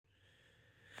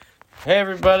Hey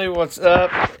everybody, what's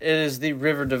up? It is the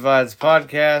River Divides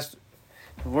podcast.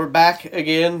 We're back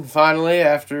again, finally,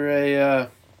 after a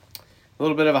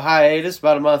little bit of a hiatus,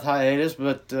 about a month hiatus,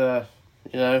 but,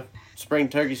 spring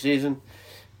turkey season.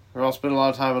 We're all spending a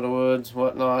lot of time in the woods,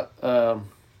 whatnot.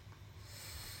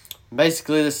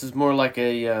 Basically, this is more like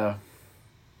a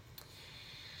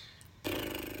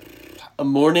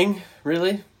morning,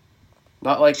 really.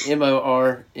 Not like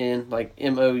M-O-R-N, like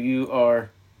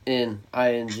M-O-U-R-N-I-N-G.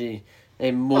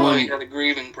 A morning. The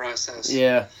grieving process.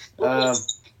 Yeah.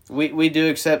 We do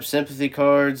accept sympathy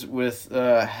cards with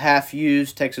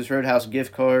half-used Texas Roadhouse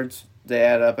gift cards. They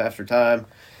add up after time.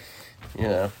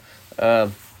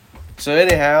 So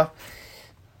anyhow,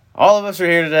 all of us are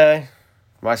here today.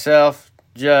 Myself,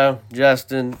 Joe,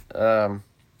 Justin. We're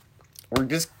going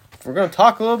to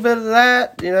talk a little bit of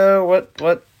that.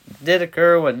 What did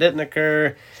occur, what didn't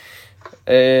occur,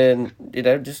 and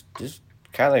just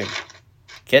kind of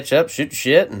catch up, shoot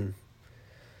shit, and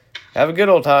have a good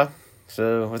old time.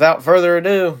 So, without further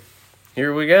ado,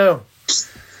 here we go.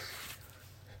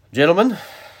 Gentlemen.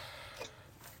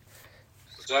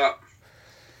 What's up?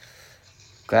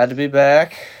 Glad to be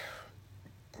back.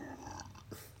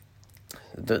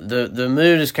 The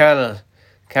mood is kind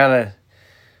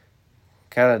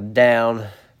of down.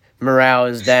 Morale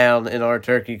is down in our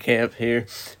turkey camp here.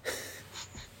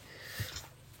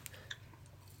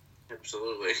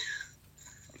 Absolutely.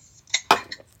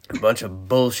 A bunch of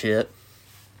bullshit.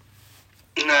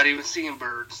 Not even seeing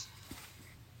birds.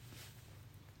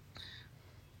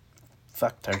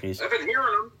 Fuck turkeys. I've been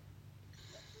hearing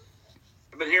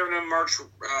them march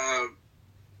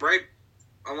right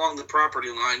along the property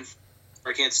line.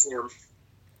 I can't see them.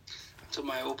 That's what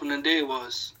my opening day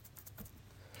was.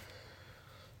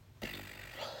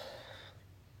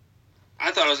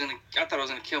 I thought I was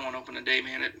gonna kill one opening day,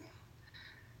 man.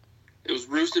 It was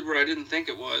roosted where I didn't think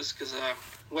it was, because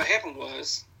what happened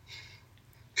was,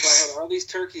 I had all these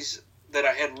turkeys that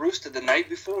I had roosted the night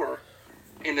before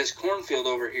in this cornfield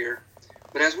over here.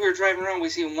 But as we were driving around, we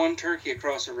seen one turkey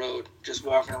across the road just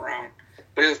walking around.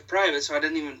 But it was private, so I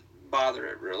didn't even bother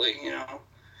it, really, I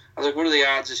was like, what are the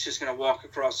odds it's just going to walk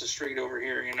across the street over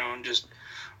here, and just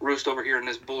roost over here in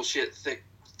this bullshit thick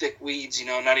weeds,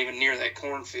 not even near that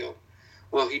cornfield.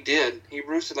 Well, he did. He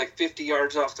roosted like 50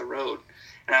 yards off the road.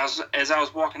 And as I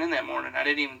was walking in that morning, I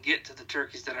didn't even get to the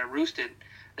turkeys that I roosted.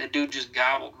 That dude just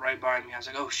gobbled right by me. I was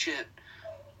like, oh, shit.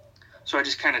 So I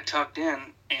just kind of tucked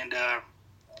in, and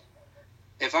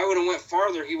if I would have went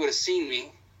farther, he would have seen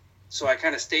me. So I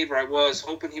kind of stayed where I was,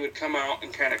 hoping he would come out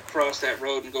and kind of cross that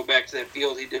road and go back to that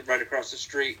field he did right across the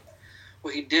street.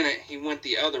 Well, he didn't. He went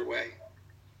the other way.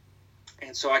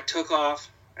 And so I took off,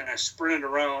 and I sprinted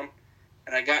around,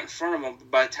 and I got in front of him.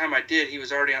 But by the time I did, he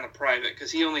was already on the private,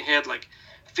 because he only had like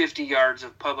 50 yards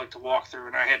of public to walk through,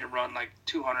 and I had to run like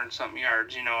 200 and something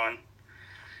yards, and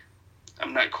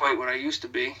I'm not quite what I used to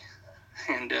be.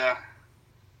 And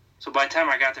so by the time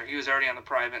I got there, he was already on the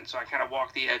private, so I kind of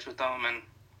walked the edge with him and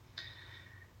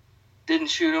didn't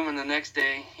shoot him, and the next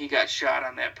day he got shot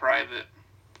on that private.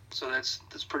 So that's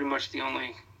pretty much the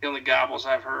only gobbles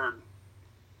I've heard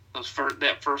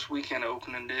that first weekend of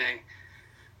opening day.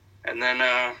 And then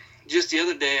just the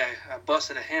other day, I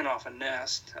busted a hen off a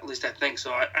nest. At least I think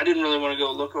so. I didn't really want to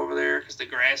go look over there because the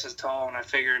grass is tall, and I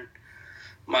figured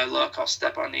my luck, I'll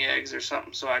step on the eggs or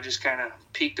something. So I just kind of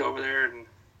peeked over there, and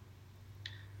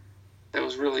that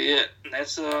was really it. And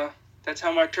that's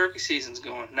how my turkey season's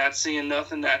going. Not seeing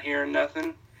nothing, not hearing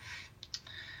nothing.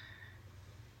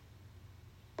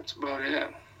 That's about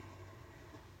it.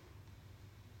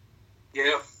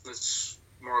 Yeah, that's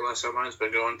more or less how mine's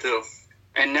been going too.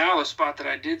 And now the spot that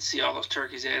I did see all those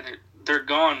turkeys at, they're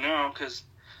gone now because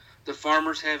the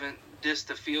farmers haven't dissed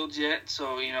the fields yet.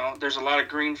 So, there's a lot of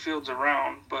green fields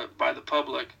around, but by the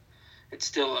public, it's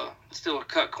still a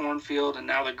cut cornfield. And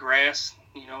now the grass,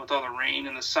 with all the rain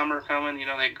and the summer coming,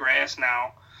 that grass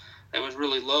now that was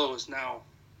really low is now,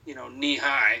 knee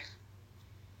high.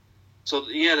 So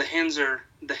yeah, the hens are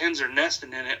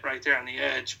nesting in it right there on the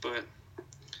edge, but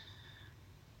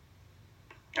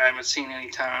I haven't seen any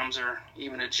toms or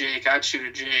even a jake. I'd shoot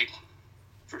a jake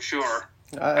for sure.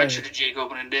 I'd shoot a jake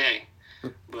opening day,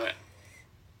 but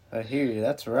I hear you.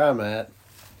 That's where I'm at.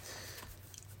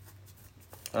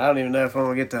 I don't even know if I'm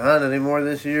gonna get to hunt anymore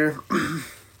this year. I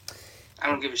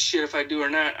don't give a shit if I do or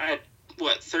not. I had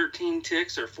 13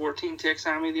 ticks or 14 ticks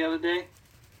on me the other day,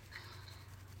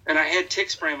 and I had tick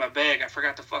spray in my bag. I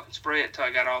forgot to fucking spray it till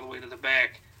I got all the way to the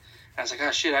back. I was like,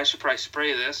 oh shit, I should probably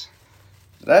spray this.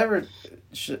 Did I ever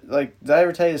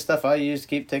tell you the stuff I use to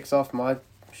keep ticks off my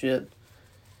shit?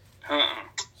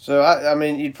 So, I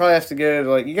mean, you'd probably have to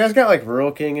go to, you guys got,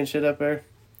 Rural King and shit up there?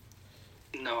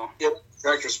 No. Yep,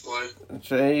 Tractor Supply.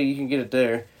 So you can get it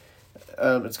there.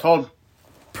 It's called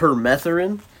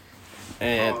permethrin,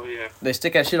 and they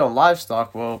stick that shit on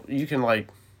livestock. Well, you can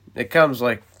it comes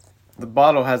the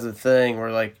bottle has a thing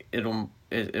where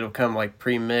it'll come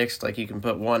pre-mixed. Like you can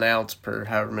put 1 ounce per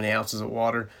however many ounces of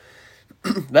water.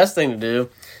 Best thing to do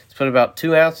is put about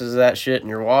 2 ounces of that shit in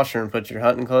your washer and put your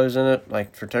hunting clothes in it,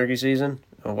 like for turkey season.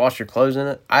 And wash your clothes in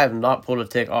it. I have not pulled a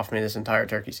tick off me this entire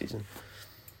turkey season.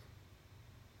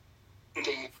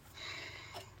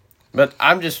 But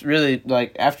I'm just really,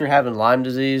 after having Lyme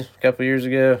disease a couple years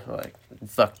ago,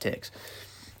 fuck ticks.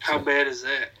 How bad is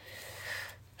that?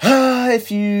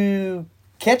 If you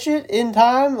catch it in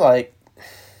time, I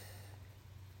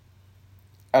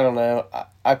don't know.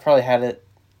 I probably had it.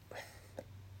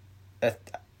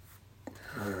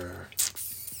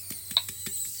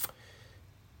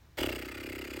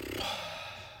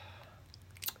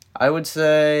 I would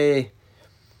say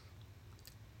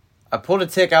I pulled a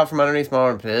tick out from underneath my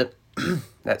armpit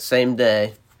that same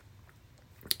day.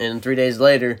 And 3 days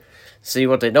later, see,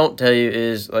 what they don't tell you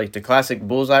is, the classic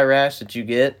bullseye rash that you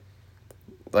get,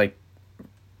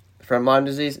 from Lyme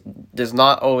disease, does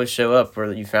not always show up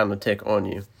where you found the tick on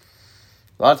you.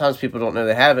 A lot of times people don't know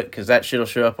they have it because that shit will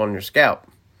show up on your scalp.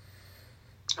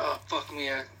 Oh, fuck me.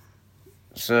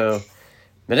 So,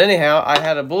 but anyhow, I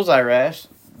had a bullseye rash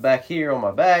back here on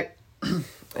my back,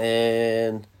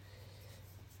 and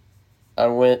I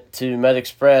went to Med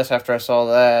Express after I saw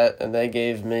that, and they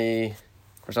gave me,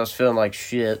 of course I was feeling like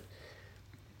shit.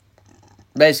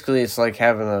 Basically, it's like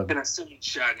having a... And a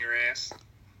shot in your ass.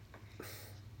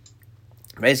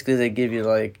 Basically, they give you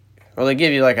a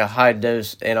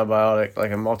high-dose antibiotic,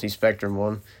 a multi-spectrum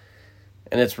one,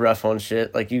 and it's rough on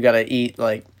shit. You gotta eat,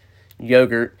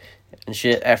 yogurt and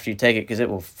shit after you take it, because it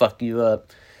will fuck you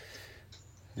up.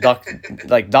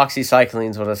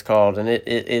 Doxycycline's what it's called, and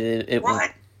it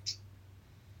what?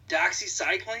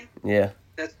 Doxycycline? Yeah.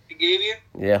 That's what they gave you?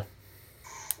 Yeah.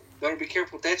 Better be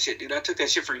careful with that shit, dude. I took that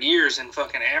shit for years in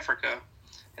fucking Africa,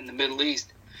 in the Middle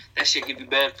East. That shit give you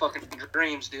bad fucking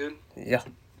dreams, dude. Yeah.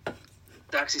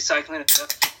 Doxycycline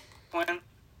and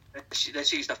That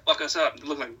shit used to fuck us up. It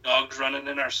looked like dogs running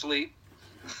in our sleep.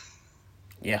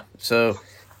 Yeah. So,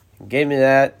 gave me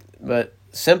that, but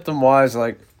symptom-wise,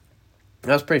 I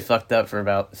was pretty fucked up for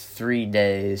about 3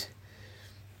 days.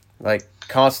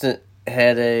 Constant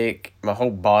headache, my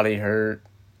whole body hurt,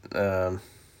 couldn't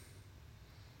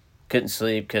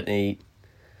sleep, couldn't eat.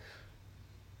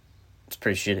 It's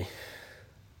pretty shitty.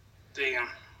 Damn.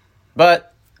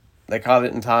 But they caught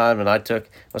it in time, and I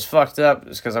was fucked up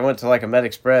because I went to a Med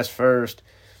Express first,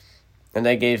 and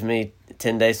they gave me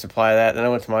 10 days supply of that. Then I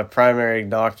went to my primary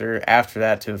doctor after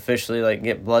that to officially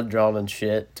get blood drawn and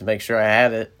shit to make sure I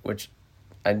had it, which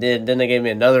I did. Then they gave me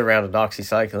another round of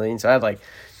doxycycline, so I had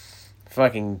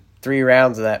fucking 3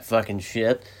 rounds of that fucking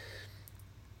shit.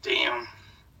 Damn.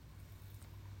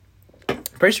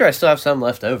 Pretty sure I still have some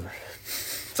left over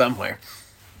somewhere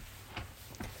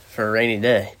for a rainy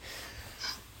day.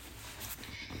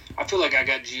 I feel like I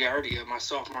got Giardia my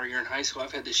sophomore year in high school.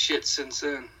 I've had this shit since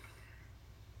then.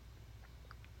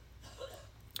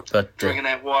 But drinking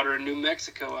that water in New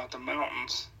Mexico out the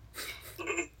mountains.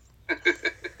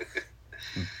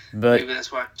 But maybe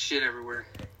that's why shit everywhere.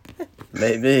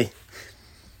 Maybe.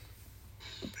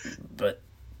 But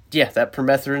yeah, that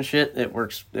permethrin shit, it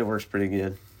works pretty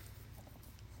good.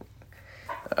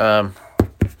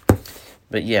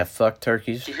 But yeah, fuck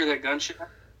turkeys. Did you hear that gunshot?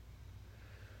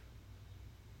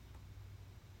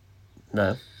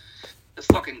 No. The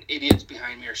fucking idiots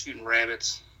behind me are shooting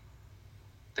rabbits.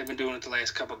 They've been doing it the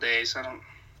last couple of days.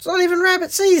 It's not even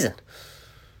rabbit season.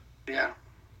 Yeah.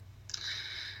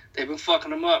 They've been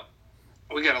fucking them up.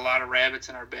 We got a lot of rabbits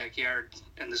in our backyard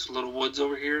in this little woods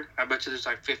over here. I bet you there's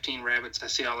 15 rabbits I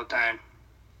see all the time.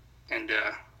 And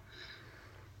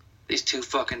these 2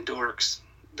 fucking dorks,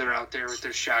 they're out there with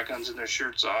their shotguns and their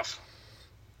shirts off.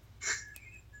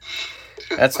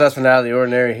 That's nothing out of the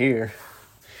ordinary here.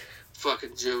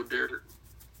 Fucking Joe Dirt.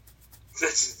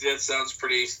 That sounds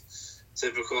pretty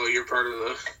typical. You're part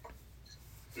of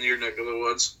your neck of the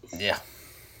woods. Yeah.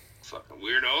 Fucking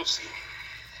weirdos.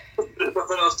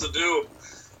 Nothing else to do.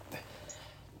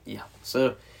 Yeah.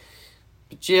 So,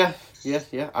 but yeah.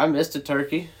 I missed a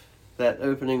turkey that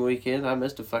opening weekend. I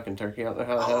missed a fucking turkey. I don't know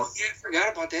how the hell. Oh, yeah, I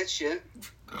forgot about that shit.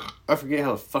 I forget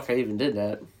how the fuck I even did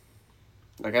that.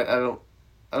 I don't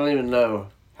even know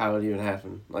how it even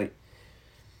happened.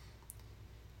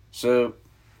 So,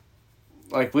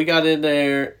 we got in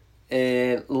there,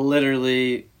 and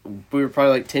literally, we were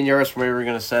probably 10 yards from where we were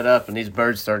going to set up, and these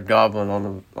birds started gobbling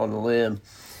on the limb.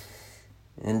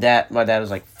 And my dad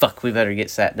was like, fuck, we better get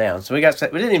sat down. So we got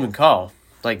sat, we didn't even call.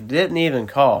 like, didn't even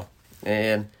call.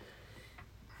 And,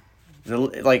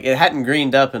 like, it hadn't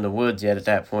greened up in the woods yet at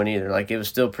that point either. Like, it was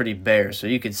still pretty bare. So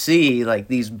you could see, like,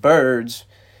 these birds,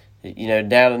 you know,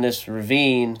 down in this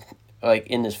ravine, like,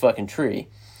 in this fucking tree.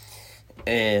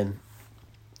 And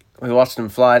we watched them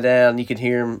fly down. You could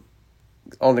hear them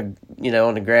on the, you know,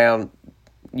 on the ground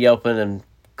yelping and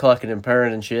clucking and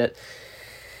purring and shit.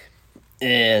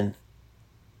 And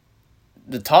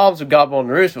the toms would gobble on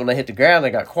the roost, but when they hit the ground, they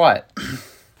got quiet.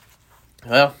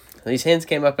 Well, these hens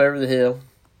came up over the hill,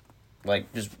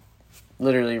 like, just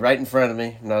literally right in front of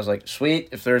me. And I was like, sweet,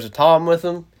 if there's a tom with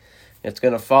them, it's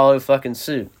going to follow fucking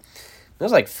suit. It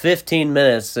was like 15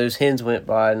 minutes. Those hens went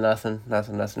by, nothing. I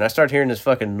started hearing this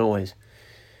fucking noise.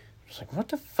 I was like, what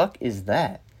the fuck is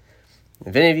that?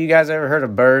 If any of you guys ever heard a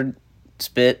bird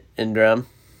spit and drum,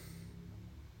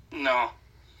 No.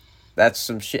 that's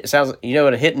some shit. It sounds, you know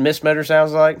what a hit and miss motor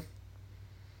sounds like?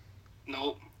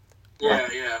 Nope.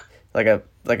 Yeah. Like a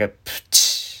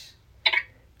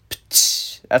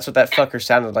that's what that fucker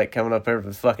sounded like coming up over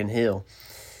the fucking hill.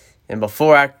 And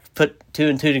before I put two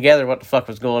and two together what the fuck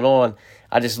was going on,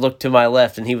 I just looked to my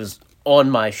left and he was on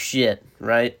my shit,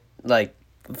 right? Like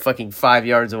fucking 5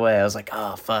 yards away. I was like,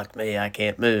 oh, fuck me, I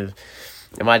can't move.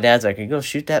 And my dad's like, you go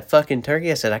shoot that fucking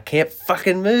turkey? I said, I can't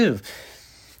fucking move.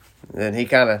 And he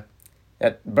kind of,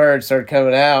 that bird started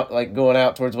coming out, like going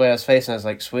out towards the way I was facing. I was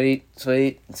like, sweet.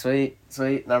 And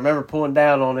I remember pulling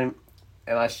down on him,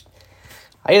 and I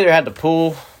either had to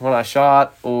pull when I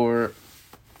shot or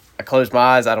I closed my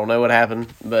eyes. I don't know what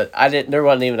happened, but there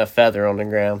wasn't even a feather on the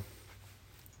ground.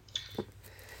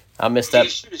 I missed that. Did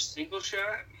you shoot a single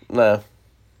shot? No.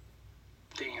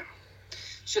 Damn.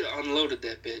 Should have unloaded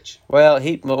that bitch. Well,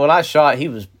 when I shot,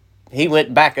 he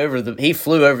went back he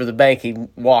flew over the bank. He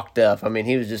walked up. I mean,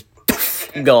 he was just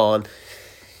gone.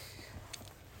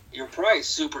 You're probably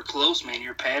super close, man.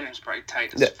 Your pattern's probably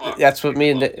tight as fuck. That's what me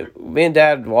and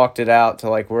Dad walked it out to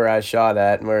like where I shot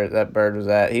at and where that bird was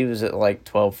at. He was at like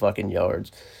 12 fucking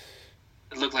yards.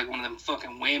 It looked like one of them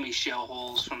fucking whammy shell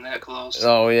holes from that close.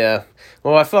 Oh yeah.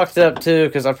 Well, I fucked up too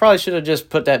because I probably should have just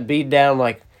put that bead down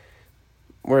like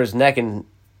where his neck and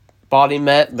body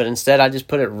met, but instead I just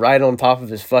put it right on top of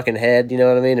his fucking head. You know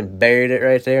what I mean? And buried it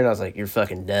right there. And I was like, "You're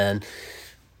fucking done."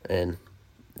 And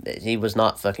he was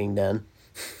not fucking done.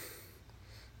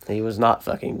 He was not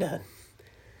fucking done.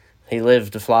 He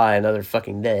lived to fly another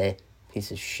fucking day.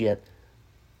 Piece of shit.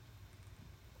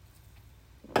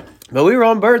 But we were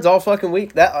on birds all fucking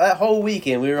week. That whole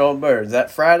weekend we were on birds. That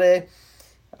Friday,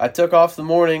 I took off the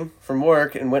morning from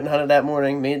work and went and hunted that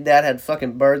morning. Me and Dad had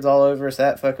fucking birds all over us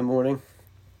that fucking morning.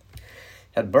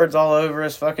 Had birds all over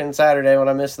us fucking Saturday when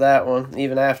I missed that one.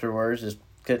 Even afterwards, just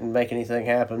couldn't make anything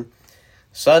happen.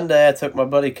 Sunday, I took my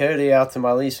buddy Cody out to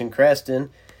my lease in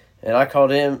Creston, and I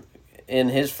called him in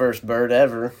his first bird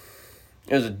ever.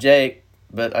 It was a Jake,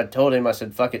 but I told him, I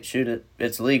said, fuck it, shoot it.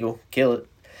 It's legal. Kill it.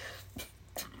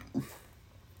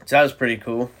 So that was pretty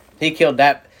cool. He killed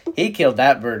that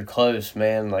bird close,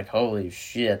 man. Like, holy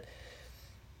shit.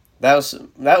 That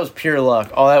was pure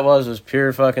luck. All that was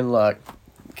pure fucking luck.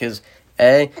 Because,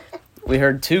 we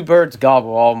heard two birds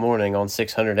gobble all morning on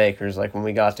 600 acres, like when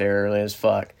we got there early as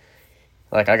fuck.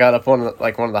 Like, I got up on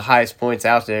one of the highest points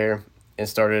out there and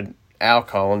started owl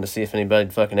calling to see if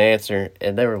anybody'd fucking answer,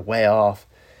 and they were way off.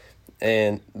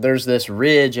 And there's this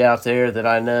ridge out there that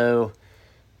I know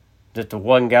that the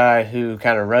one guy who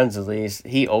kind of runs the lease,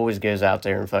 he always goes out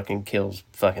there and fucking kills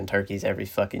fucking turkeys every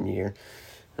fucking year.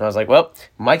 And I was like, well,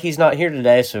 Mikey's not here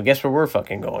today, so guess where we're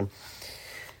fucking going.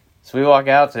 So we walk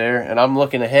out there, and I'm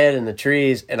looking ahead in the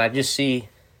trees, and I just see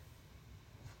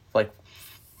like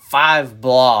 5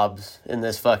 blobs in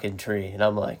this fucking tree. And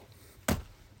I'm like,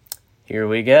 here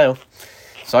we go.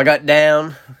 So I got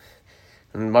down,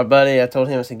 and my buddy, I told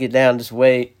him, I said, get down, just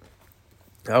wait.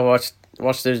 I watched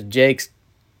those jakes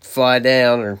fly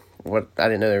down, or what, I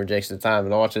didn't know they were jakes at the time,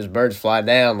 but I watched those birds fly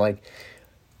down, like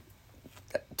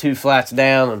 2 flats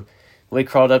down, and we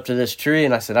crawled up to this tree,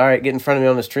 and I said, all right, get in front of me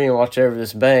on this tree and watch over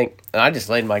this bank. And I just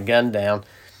laid my gun down,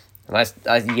 and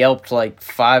I yelped like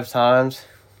 5 times,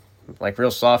 like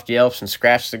real soft yelps, and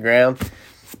scratched the ground.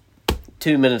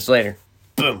 2 minutes later,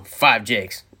 boom, 5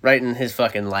 jakes right in his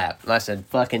fucking lap. And I said,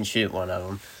 fucking shoot one of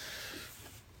them.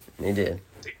 And he did.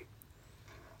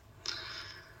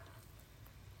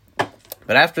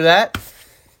 But after that,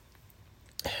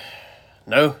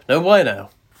 no bueno.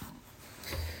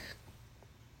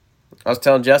 I was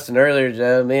telling Justin earlier,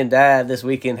 Joe, me and Dad this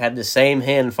weekend had the same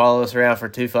hen follow us around for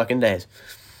 2 fucking days.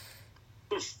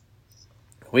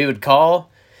 We would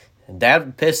call, and Dad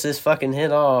would piss this fucking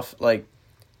hen off. Like,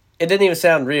 it didn't even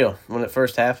sound real when it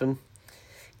first happened.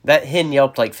 That hen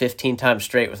yelped like 15 times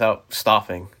straight without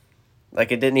stopping.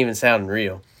 Like, it didn't even sound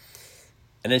real.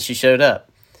 And then she showed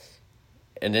up.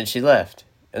 And then she left.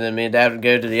 And then me and Dad would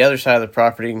go to the other side of the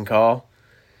property and call.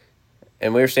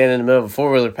 And we were standing in the middle of a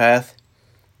four-wheeler path.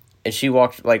 And she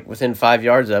walked, like, within 5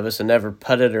 yards of us and never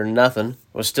putted or nothing.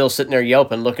 Was still sitting there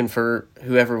yelping, looking for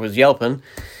whoever was yelping.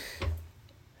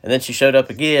 And then she showed up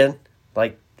again,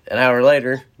 like, an hour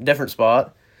later, different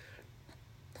spot.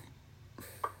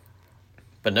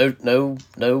 But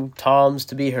no toms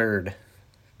to be heard.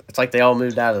 It's like they all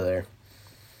moved out of there.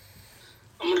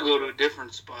 I'm going to go to a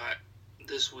different spot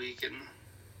this week and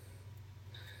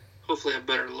hopefully have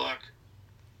better luck.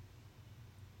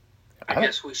 I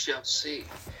guess we shall see.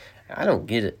 I don't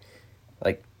get it.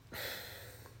 Like,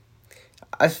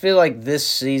 I feel like this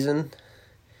season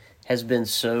has been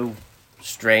so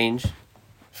strange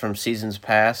from seasons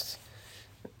past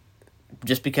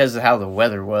just because of how the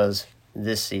weather was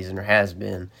this season, or has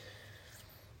been.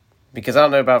 Because I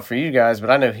don't know about for you guys, but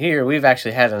I know here we've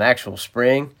actually had an actual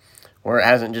spring where it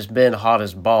hasn't just been hot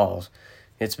as balls.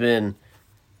 It's been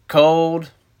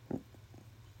cold,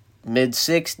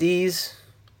 mid-60s,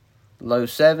 low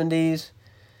 70s,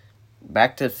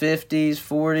 back to 50s,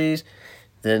 40s,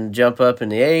 then jump up in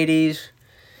the 80s.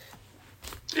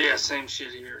 Yeah, same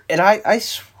shit here. And I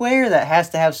swear that has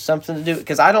to have something to do,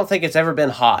 because I don't think it's ever been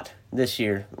hot this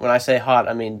year. When I say hot,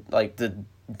 I mean like the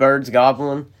birds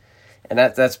gobbling, and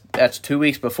that's 2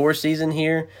 weeks before season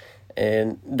here,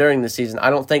 and during the season, I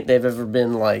don't think they've ever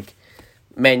been like,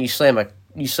 man, you slam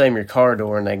your car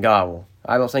door and they gobble.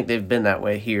 I don't think they've been that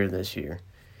way here this year.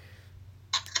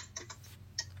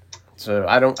 So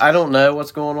I don't know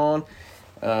what's going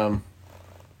on.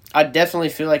 I definitely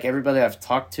feel like everybody I've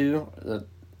talked to that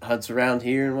hunts around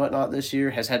here and whatnot this year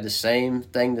has had the same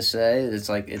thing to say. It's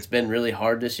like it's been really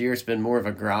hard this year. It's been more of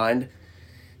a grind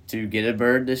to get a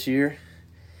bird this year,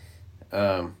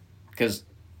 because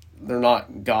they're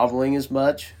not gobbling as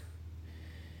much,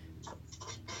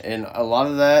 and a lot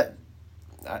of that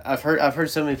I've heard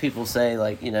so many people say,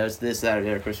 like, you know, it's this, that, or the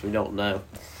other. Of course, we don't know,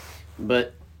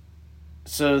 but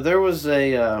so there was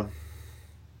a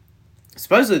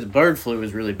supposedly the bird flu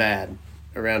was really bad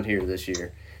around here this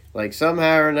year. Like,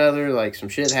 somehow or another, like, some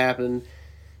shit happened.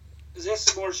 Is that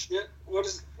some more shit? What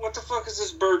the fuck is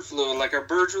this bird flu? Like, are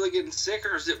birds really getting sick,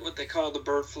 or is it what they call the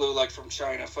bird flu, like from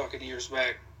China fucking years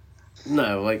back?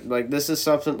 No, like this is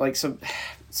something like some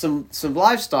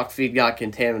livestock feed got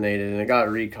contaminated and it got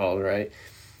recalled, right?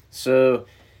 So,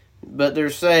 but they're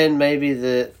saying maybe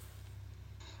that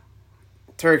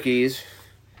turkeys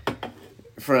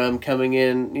from coming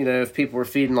in, you know, if people were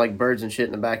feeding like birds and shit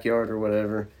in the backyard or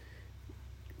whatever,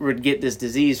 would get this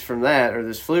disease from that or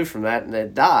this flu from that, and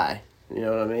they'd die. You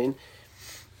know what I mean?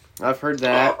 I've heard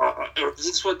that. Is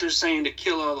this what they're saying, to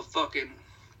kill all the fucking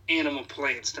animal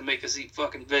plants to make us eat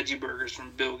fucking veggie burgers from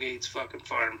Bill Gates' fucking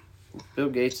farm? Bill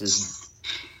Gates is...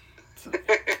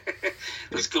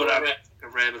 Let's go down a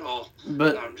rabbit hole.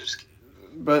 But, no, I'm just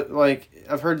kidding. But, like,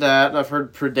 I've heard that, and I've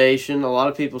heard predation. A lot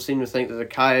of people seem to think that the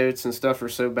coyotes and stuff are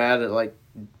so bad that, like,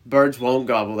 birds won't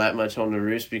gobble that much on the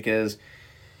roost because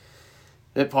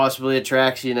it possibly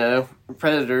attracts, you know,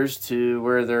 predators to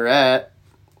where they're at.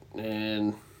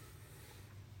 And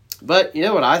but you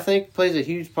know what I think plays a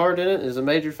huge part in it, is a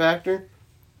major factor?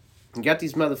 You got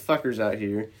these motherfuckers out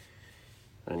here,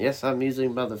 and yes, I'm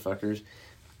using motherfuckers,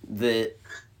 that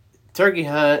turkey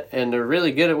hunt, and they're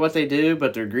really good at what they do,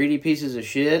 but they're greedy pieces of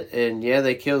shit, and yeah,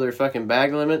 they kill their fucking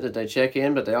bag limit that they check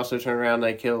in, but they also turn around and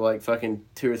they kill like fucking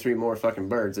 2 or 3 more fucking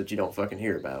birds that you don't fucking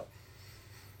hear about.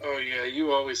 Oh yeah,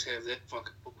 you always have that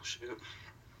fucking bullshit.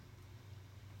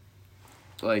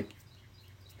 Like,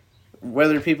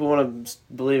 whether people want to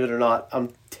believe it or not,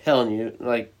 I'm telling you,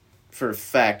 like, for a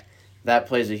fact, that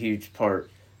plays a huge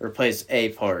part, or plays a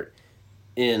part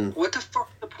in... What the fuck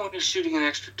is the point of shooting an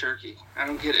extra turkey? I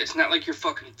don't get it. It's not like you're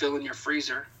fucking filling your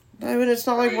freezer. I mean, it's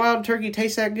not like wild turkey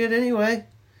tastes that good anyway.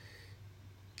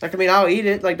 Like, I mean, I'll eat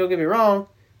it, like, don't get me wrong,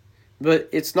 but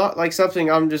it's not like something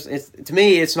to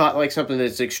me, it's not like something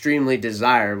that's extremely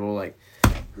desirable, like,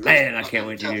 man, I can't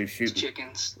wait to go shoot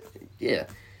chickens. Yeah,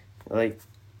 like,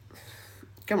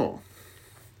 come on.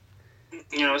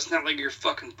 You know, it's not like you're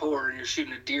fucking poor and you're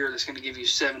shooting a deer that's going to give you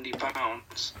 70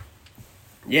 pounds.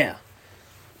 Yeah.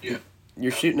 Yeah.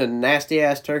 You're shooting a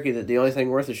nasty-ass turkey that the only thing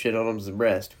worth a shit on them is the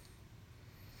breast.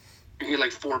 You get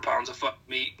like 4 pounds of fucking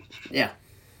meat. Yeah.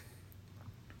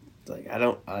 Like,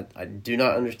 I do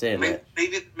not understand that.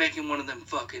 Maybe making one of them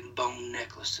fucking bone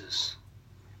necklaces.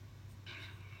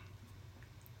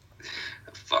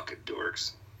 Fucking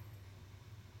dorks.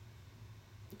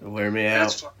 Wear me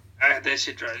out. That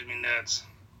shit drives me nuts.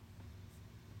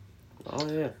 Oh,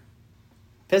 yeah.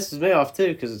 pisses me off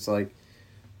too, because it's like,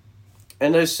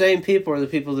 and those same people are the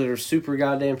people that are super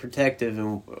goddamn protective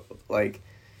and like,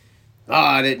 oh,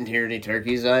 I didn't hear any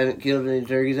turkeys. I haven't killed any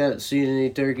turkeys. I haven't seen any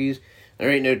turkeys. There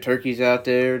ain't no turkeys out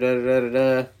there. Da da da da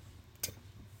da.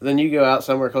 Then you go out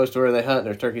somewhere close to where they hunt, and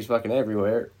there's turkeys fucking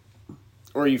everywhere,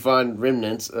 or you find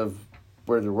remnants of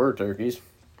where there were turkeys.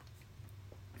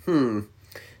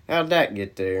 How'd that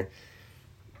get there?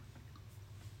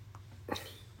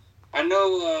 I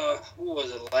know, what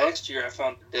was it, last year I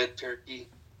found a dead turkey.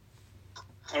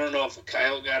 I don't know if a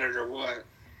coyote got it or what.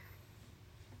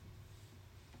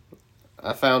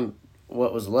 I found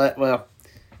what was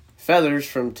feathers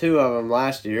from 2 of them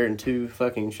last year and 2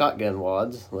 fucking shotgun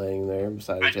wads laying there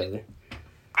beside each other.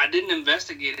 I didn't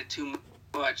investigate it too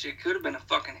much. It could have been a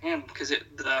fucking hen because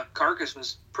the carcass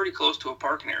was pretty close to a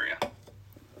parking area.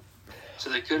 So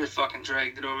they could have fucking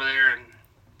dragged it over there and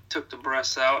took the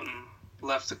breasts out and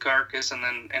left the carcass, and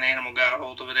then an animal got a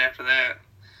hold of it after that.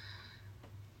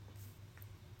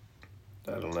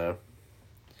 I don't know.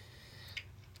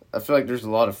 I feel like there's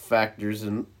a lot of factors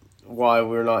in why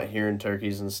we're not hearing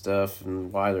turkeys and stuff,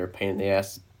 and why they're a pain in the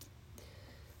ass.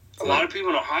 A lot of people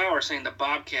in Ohio are saying the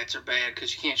bobcats are bad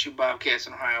because you can't shoot bobcats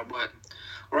in Ohio, but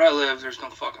where I live, there's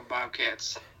no fucking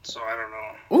bobcats, so I don't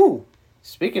know. Ooh,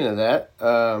 speaking of that,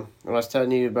 when I was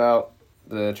telling you about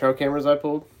the trail cameras I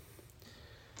pulled,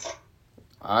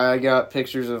 I got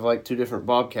pictures of like 2 different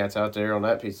bobcats out there on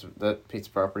that pizza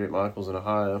property at my uncle's in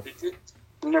Ohio.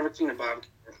 I've never seen a bobcat.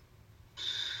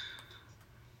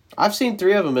 I've seen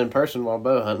 3 of them in person while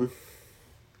bow hunting.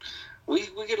 We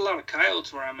get a lot of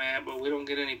coyotes where I'm at, but we don't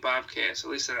get any bobcats.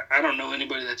 At least I don't know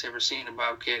anybody that's ever seen a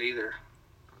bobcat either.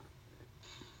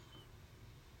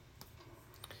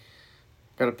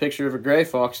 Got a picture of a gray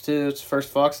fox too. It's the first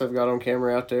fox I've got on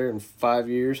camera out there in 5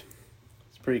 years.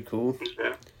 It's pretty cool.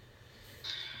 Yeah.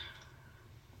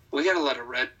 We got a lot of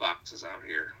red foxes out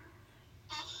here.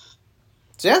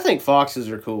 See, I think foxes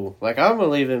are cool. Like, I'm going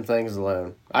to leave them things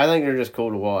alone. I think they're just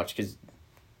cool to watch because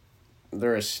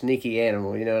they're a sneaky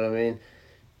animal, you know what I mean?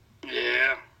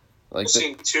 Yeah. Like I've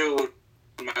seen 2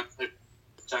 in my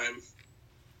time.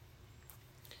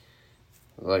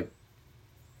 Like,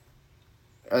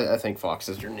 I think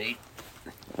foxes are neat.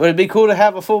 Would it be cool to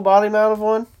have a full body mount of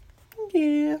one?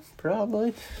 Yeah,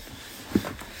 probably.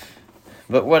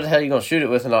 But what the hell are you going to shoot it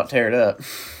with and not tear it up?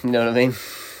 You know what I mean?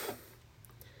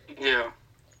 Yeah.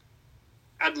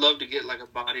 I'd love to get like a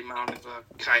body mount of a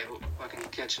coyote fucking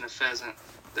catching a pheasant.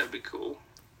 That'd be cool.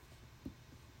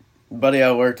 Buddy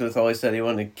I worked with always said he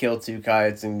wanted to kill 2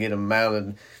 coyotes and get them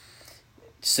mounted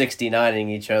 69ing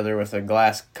each other with a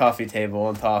glass coffee table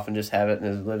on top and just have it in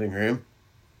his living room.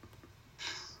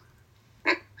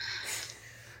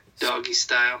 Doggy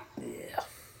style. Yeah.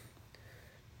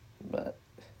 But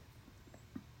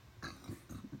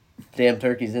damn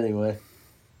turkeys anyway.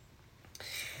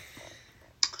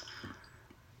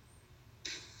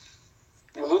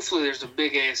 Well, hopefully there's a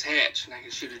big ass hatch and I can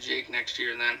shoot a Jake next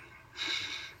year then.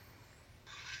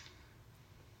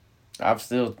 I'm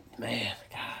still, man,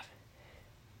 God.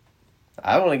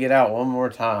 I want to get out one more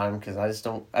time because I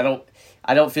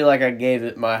don't feel like I gave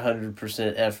it my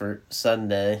 100% effort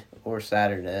Sunday or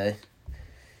Saturday.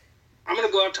 I'm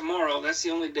gonna go out tomorrow. That's the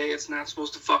only day it's not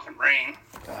supposed to fucking rain.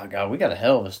 Oh God, we got a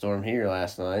hell of a storm here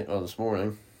last night. Well, this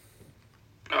morning.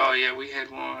 Oh yeah, we had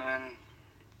one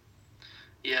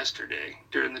yesterday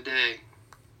during the day.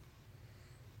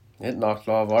 It knocked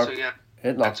all of our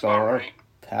right.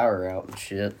 power out and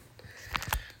shit.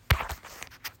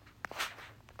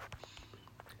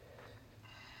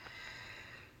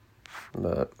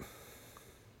 But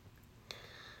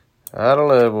I don't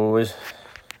know, boys.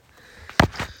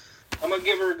 I'm gonna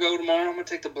give her a go tomorrow. I'm gonna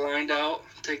take the blind out,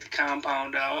 take the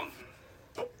compound out,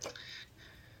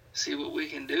 see what we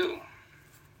can do.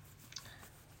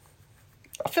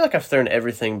 I feel like I've thrown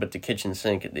everything but the kitchen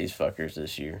sink at these fuckers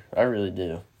this year. I really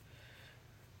do.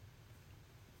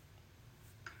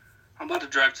 I'm about to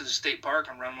drive to the state park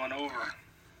and run one over.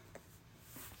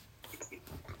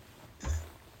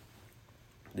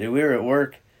 Dude, we were at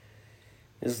work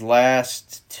this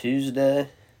last Tuesday.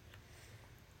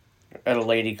 Had a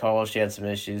lady call. She had some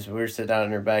issues. We were sitting out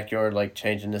in her backyard, like,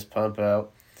 changing this pump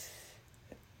out.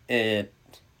 And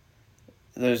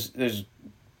there's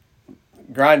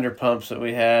grinder pumps that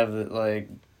we have that, like,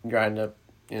 grind up,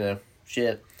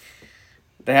 shit.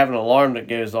 They have an alarm that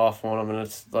goes off on them, and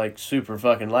it's, like, super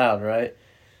fucking loud, right?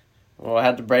 Well, I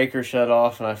had the breaker shut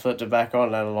off, and I flipped it back on,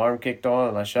 and that alarm kicked on,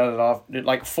 and I shut it off. Dude,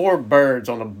 like, 4 birds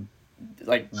on the,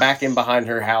 like, back in behind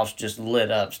her house just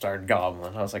lit up, started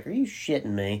gobbling. I was like, are you shitting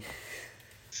me?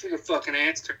 Should have fucking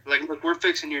answered. Like, look, we're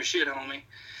fixing your shit, homie.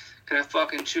 Can I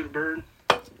fucking shoot a bird?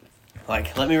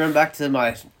 Like, let me run back to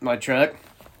my truck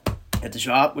at the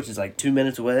shop, which is like 2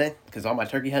 minutes away, because all my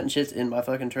turkey hunting shit's in my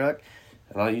fucking truck.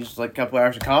 And I'll use like a couple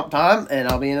hours of comp time, and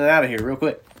I'll be in and out of here real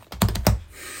quick.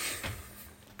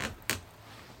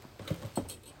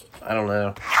 I don't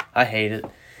know. I hate it.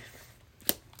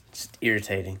 It's just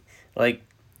irritating. Like,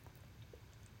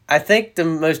 I think the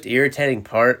most irritating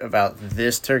part about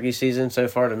this turkey season so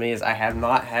far to me is I have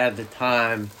not had the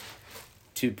time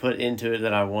to put into it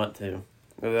that I want to,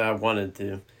 or that I wanted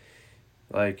to.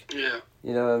 Like, Yeah.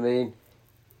 you know what I mean?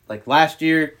 Like last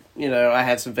year, I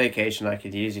had some vacation I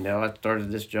could use. I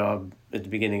started this job at the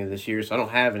beginning of this year, so I don't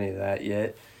have any of that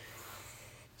yet.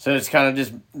 So it's kind of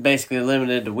just basically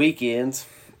limited to weekends.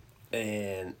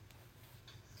 And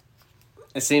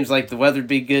it seems like the weather'd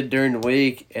be good during the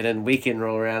week, and then weekend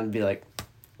roll around and be like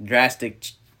drastic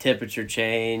temperature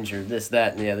change or this,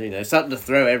 that, and the other. Something to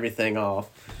throw everything off.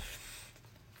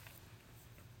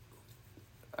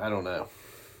 I don't know.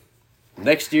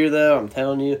 Next year, though, I'm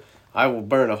telling you, I will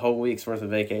burn a whole week's worth of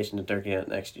vacation to turkey hunt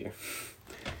next year.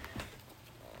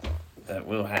 That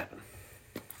will happen.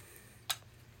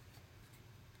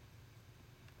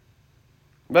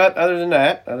 But other than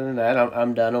that,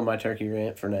 I'm done on my turkey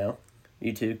rant for now.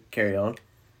 You two, carry on.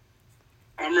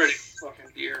 I'm ready for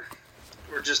fucking deer.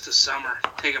 Or just the summer.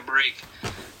 Take a break.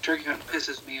 Turkey hunting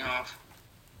pisses me off.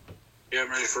 Yeah, I'm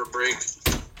ready for a break.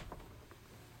 Do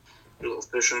a little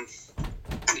fishing.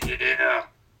 Yeah.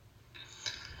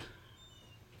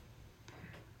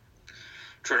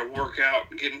 Try to work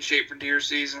out and get in shape for deer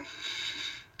season.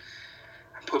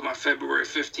 I put my February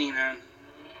 15 on.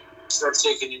 Start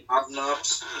taking your mountain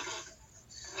ups.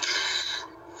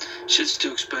 Shit's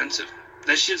too expensive.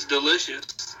 That shit's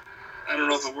delicious. I don't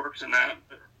know if it works or not.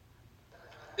 But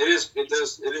It is. It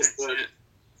does. It is good. shit.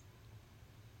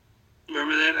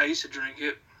 Remember that? I used to drink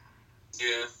it.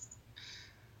 Yeah.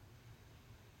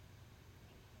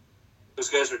 Those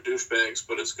guys are douchebags,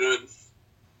 but it's good.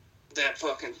 That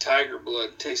fucking tiger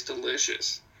blood tastes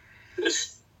delicious.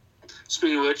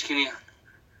 Speaking of which, can you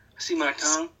see my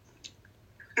tongue?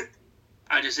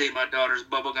 I just ate my daughter's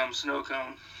bubblegum snow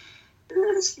cone.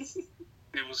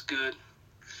 It was good.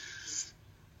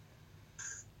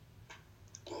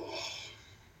 Oh.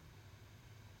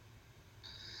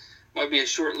 Might be a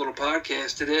short little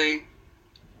podcast today.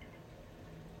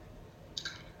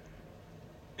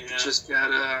 Yeah. Just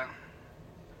got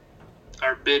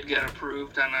our bid got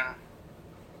approved on a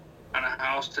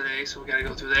house today, so we got to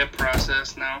go through that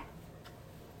process now.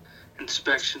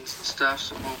 Inspections and stuff,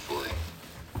 so hopefully.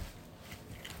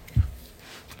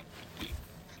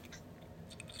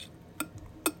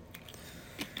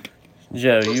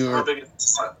 Joe, you How were... big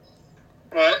is the lot?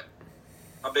 What?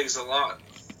 How big is the lot?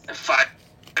 5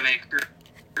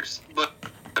 acres, but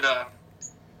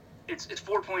it's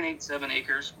 4.87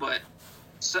 acres, but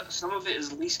some of it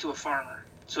is leased to a farmer,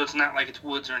 so it's not like it's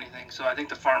woods or anything. So I think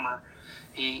the farmer,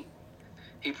 he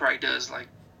probably does like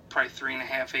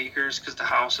 3.5 acres because the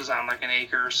house is on like an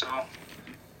acre or so,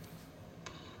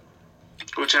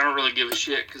 which I don't really give a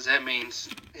shit because that means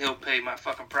he'll pay my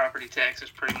fucking property taxes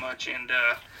pretty much, and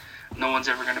no one's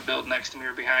ever gonna build next to me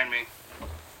or behind me.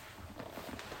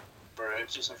 Right.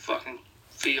 It's just a fucking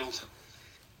field.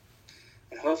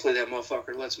 And hopefully that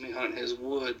motherfucker lets me hunt his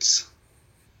woods.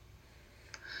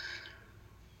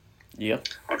 Yeah.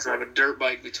 I'll drive a dirt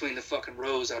bike between the fucking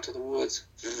rows out to the woods.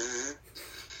 Mm-hmm.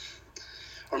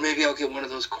 Or maybe I'll get one of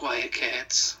those quiet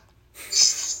cats.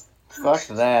 Fuck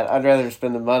that. I'd rather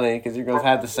spend the money because you're going to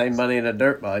have the same money in a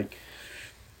dirt bike.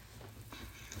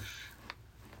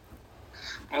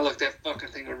 I look, that fucking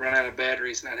thing will run out of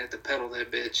batteries and I'd have to pedal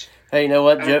that bitch. Hey, you know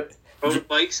what, Joe? Rode a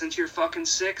bike since you're fucking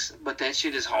 6, but that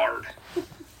shit is hard.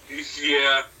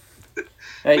 Yeah.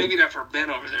 Hey, Maybe not for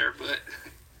Ben over there, but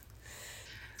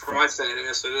For my fat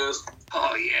ass, it is.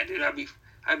 oh yeah, dude, I'd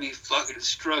be fucking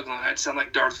struggling. I'd sound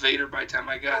like Darth Vader by the time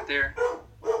I got there.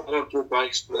 I don't do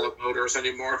bikes without motors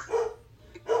anymore.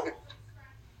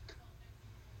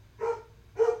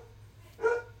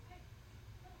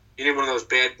 You need one of those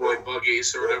bad boy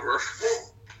buggies or whatever.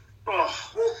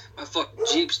 Oh, my fucking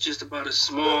Jeep's just about as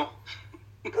small.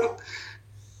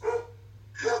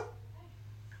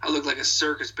 I look like a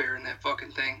circus bear in that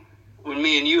fucking thing. When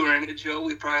me and you were in it, Joe,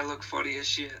 we probably look funny as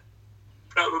shit.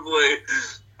 Probably.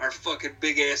 Our fucking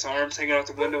big ass arms hanging out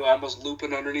the window, almost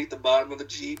looping underneath the bottom of the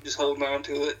Jeep, just holding on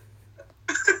to it.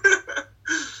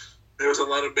 There was a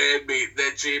lot of bad meat in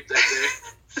that Jeep that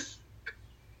day.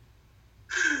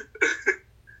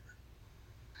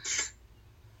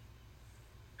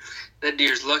 That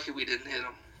deer's lucky we didn't hit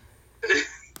him.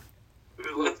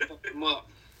 We would have fucked him up.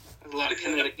 There's a lot of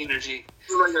kinetic energy.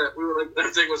 We were like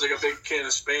that thing was like a big can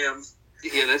of Spam.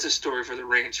 Yeah, that's a story for the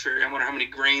ranch fairy. I wonder how many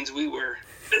grains we were.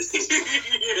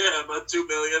 Yeah, about 2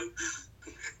 million.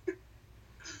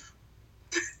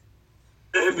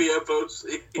 That'd be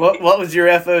FOC. What was your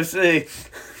FOC?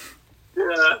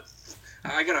 Yeah.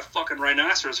 I got a fucking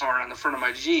rhinoceros horn on the front of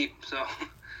my Jeep, so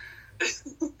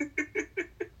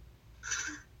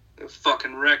it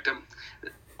fucking wrecked him.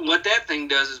 What that thing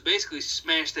does is basically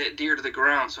smash that deer to the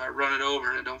ground, so I run it over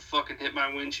and it don't fucking hit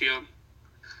my windshield.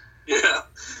 Yeah.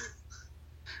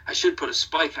 I should put a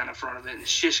spike on the front of it and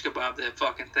shish kebab that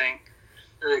fucking thing.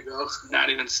 There you go.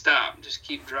 Not even stop, just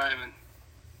keep driving.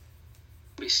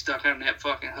 Be stuck on that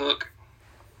fucking hook.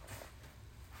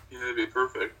 Yeah, that'd be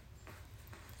perfect.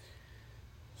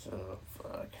 So,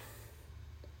 fuck.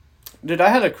 Dude, I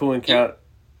had a cool encounter.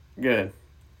 Good.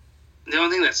 The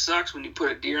only thing that sucks when you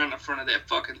put a deer on the front of that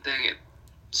fucking thing, it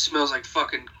smells like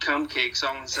fucking cum cakes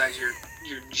all inside your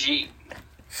Jeep.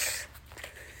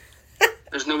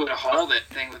 There's no way to haul that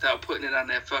thing without putting it on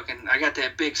that fucking... I got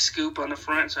that big scoop on the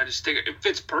front, so I just stick it. It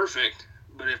fits perfect,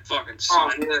 but it fucking Oh,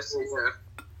 smells.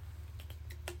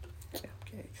 yeah.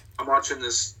 I'm watching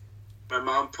this. My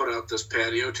mom put out this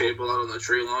patio table out on the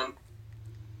tree lawn,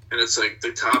 and it's like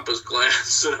the top is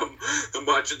glass, and I'm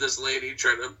watching this lady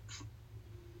trying to...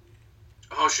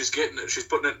 Oh, she's getting it. She's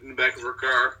putting it in the back of her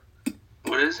car.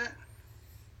 What is it?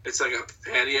 It's like a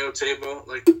patio table,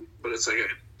 but it's like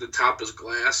the top is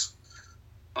glass.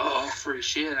 Oh, free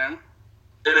shit, huh?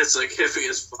 And it's like heavy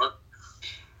as fuck.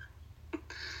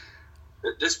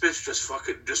 This bitch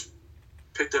just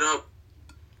picked it up.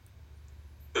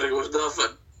 Like it was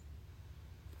nothing.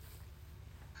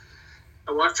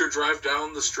 I watched her drive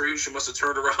down the street. She must have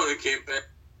turned around and came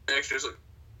back. She was like,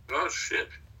 oh shit.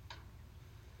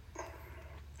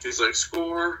 She's like,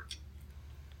 score.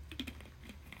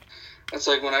 That's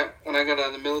like when I got out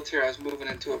of the military, I was moving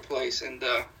into a place and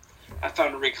I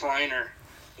found a recliner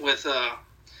with the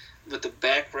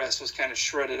backrest was kind of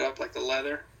shredded up like the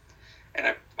leather, and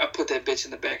I put that bitch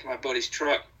in the back of my buddy's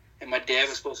truck. And my dad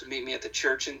was supposed to meet me at the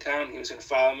church in town. He was going to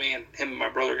follow me, and him and my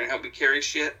brother were going to help me carry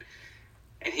shit.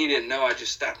 And he didn't know. I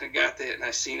just stopped and got that, and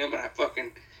I seen him, and I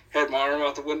fucking had my arm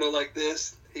out the window like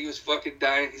this. He was fucking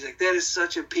dying. He's like, that is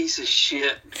such a piece of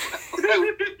shit.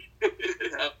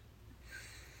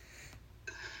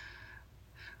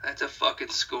 That's a fucking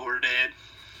score, Dad.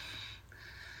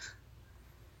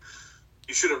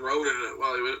 You should have rode in it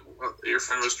while your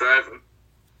friend was driving.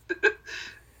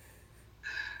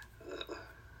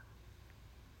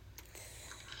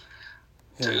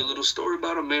 Tell you a little story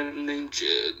about a man named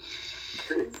Jed.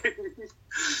 You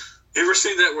ever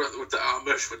seen that with the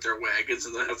Amish with their wagons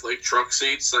and they have like truck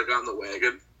seats like on the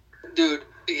wagon? Dude,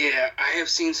 yeah, I have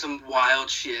seen some wild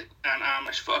shit on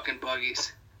Amish fucking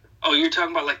buggies. Oh, you're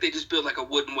talking about like they just build like a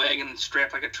wooden wagon and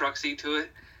strap like a truck seat to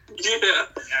it? Yeah.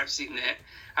 I've seen that.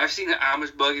 I've seen an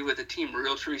Amish buggy with a Team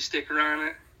Realtree sticker on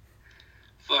it.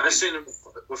 Fucking... I've seen them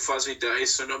with fuzzy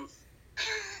dice in them.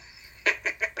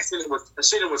 I've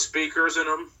seen them with speakers in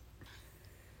them.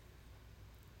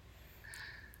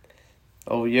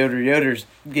 Oh, Yoder's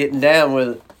getting down with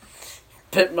it.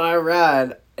 Pit My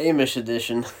Ride, Amish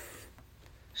edition.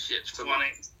 Shit's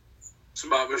funny.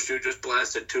 Some Amish dude just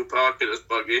blasted Tupac in his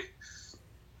buggy.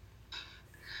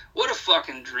 What a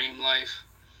fucking dream life.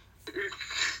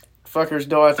 Fuckers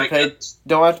don't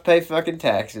have to pay fucking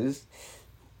taxes.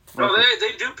 No,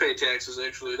 they do pay taxes,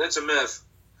 actually. That's a myth.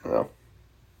 Oh.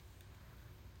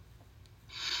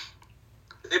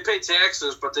 They pay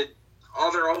taxes, but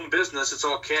all their own business, it's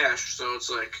all cash, so it's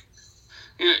like...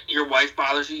 You know, your wife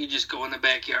bothers you, you just go in the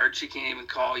backyard, she can't even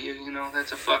call you, you know?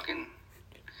 That's a fucking...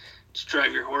 Just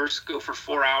drive your horse, go for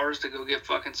 4 hours to go get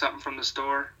fucking something from the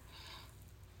store,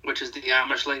 which is the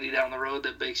Amish lady down the road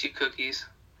that bakes you cookies.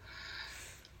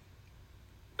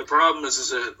 The problem is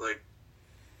that, like,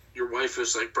 your wife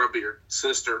is, like, probably your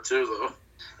sister, too, though.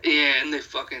 Yeah, and they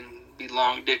fucking be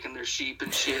long dicking their sheep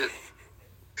and shit.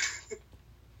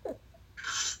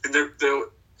 And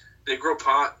they grow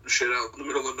pot and shit out in the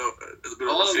middle of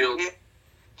the field. Yeah.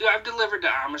 Dude, I've delivered to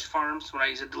Amish farms when I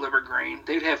used to deliver grain.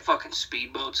 They'd have fucking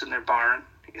speedboats in their barn.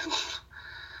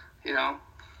 You know?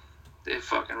 They're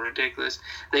fucking ridiculous.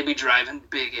 They'd be driving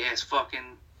big-ass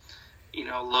fucking, you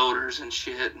know, loaders and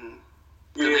shit. And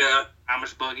yeah.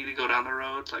 Amish buggy to go down the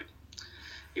road. It's like,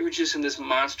 you were just in this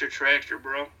monster tractor,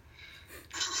 bro.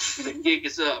 The gig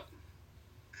is up.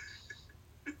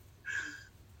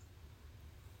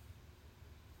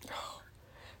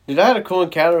 Dude, I had a cool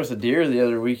encounter with a deer the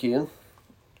other weekend.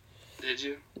 Did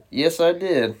you? Yes, I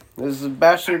did. It was a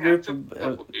bachelor group.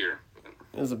 It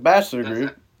was a bachelor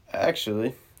group,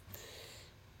 actually.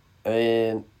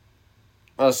 And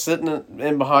I was sitting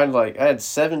in behind, like, I had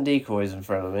 7 decoys in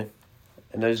front of me.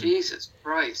 And those. Jesus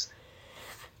Christ.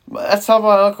 That's how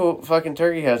my uncle fucking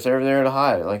turkey hunts over there in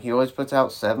Ohio. Like, he always puts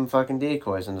out 7 fucking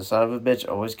decoys, and the son of a bitch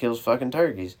always kills fucking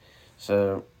turkeys.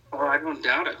 So. Oh, I don't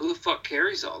doubt it. Who the fuck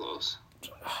carries all those?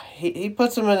 He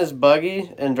puts them in his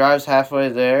buggy and drives halfway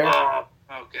there. Oh,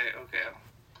 okay.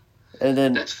 And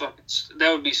then.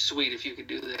 That would be sweet if you could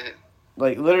do that.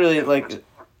 Like, literally, like.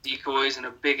 Decoys and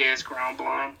a big ass ground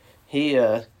blind. He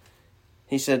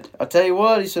said, I'll tell you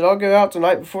what, he said, I'll go out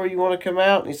tonight before you want to come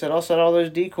out. And he said, I'll set all those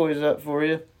decoys up for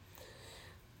you.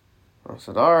 I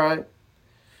said, all right.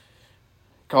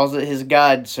 Calls it his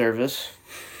guide service.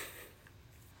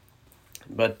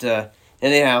 But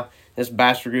anyhow, this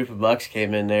bastard group of bucks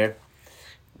came in there.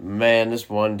 Man, this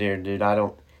one deer, dude,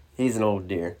 he's an old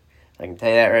deer. I can tell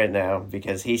you that right now,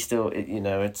 because he's still,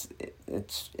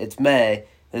 it's May.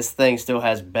 This thing still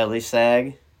has belly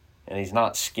sag. And he's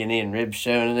not skinny and ribs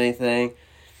showing anything.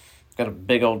 Got a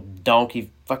big old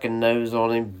donkey fucking nose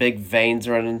on him. Big veins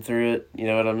running through it. You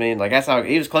know what I mean? Like, that's how...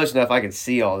 He was close enough I could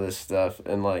see all this stuff.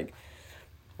 And, like,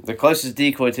 the closest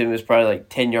decoy to him was probably, like,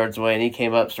 10 yards away. And he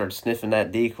came up, started sniffing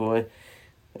that decoy.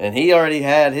 And he already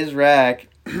had his rack.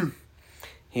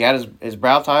 He had his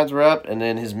brow tines were up. And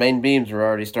then his main beams were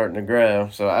already starting to grow.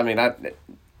 So, I mean,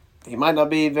 he might not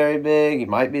be very big. He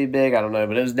might be big. I don't know.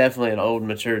 But it was definitely an old,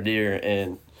 mature deer.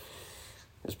 And...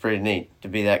 it's pretty neat to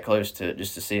be that close to it,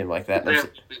 just to see him like that. That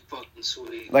would be fucking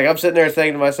sweet. Like, I'm sitting there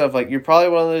thinking to myself, like, you're probably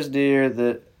one of those deer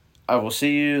that I will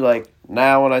see you, like,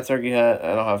 now when I turkey hunt,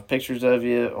 and I'll have pictures of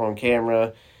you on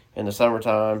camera in the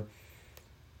summertime,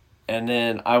 and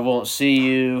then I won't see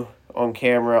you on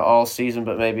camera all season,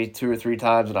 but maybe 2 or 3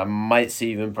 times, and I might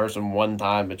see you in person one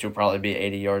time, but you'll probably be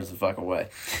 80 yards the fuck away.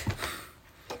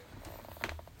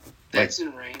 That's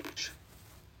in range.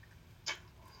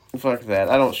 Fuck that.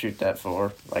 I don't shoot that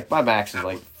far. Like, my max is,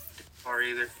 like, far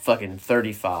either. Fucking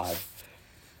 35.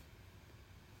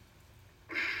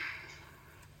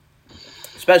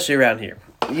 Especially around here.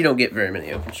 You don't get very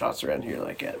many open shots around here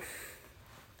like that.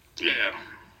 Yeah.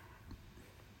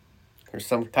 There's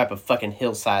some type of fucking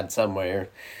hillside somewhere.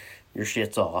 Your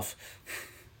shit's off.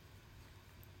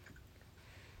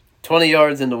 20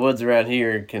 yards in the woods around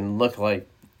here can look like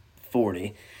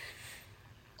 40.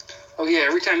 Oh, yeah,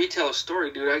 every time you tell a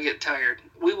story, dude, I get tired.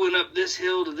 We went up this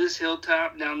hill to this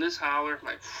hilltop, down this holler. I'm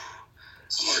like,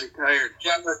 I'm already tired.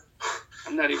 Yeah, but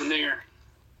I'm not even there.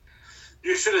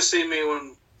 You should have seen me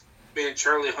when me and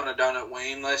Charlie hunted down at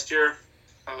Wayne last year.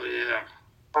 Oh, yeah.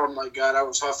 Oh, my God, I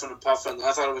was huffing and puffing.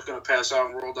 I thought I was going to pass out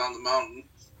and roll down the mountain.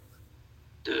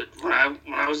 Dude, when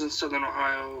I was in Southern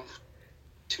Ohio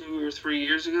 2 or 3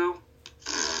 years ago,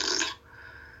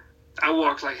 I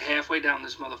walked like halfway down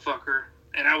this motherfucker.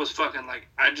 And I was fucking like,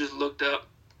 I just looked up.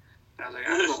 And I was like,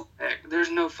 I'm going back.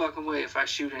 There's no fucking way if I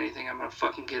shoot anything, I'm going to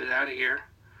fucking get it out of here.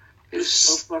 It was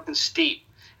so fucking steep.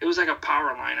 It was like a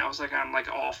power line. I was like on like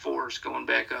all fours going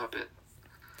back up it.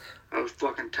 I was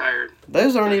fucking tired.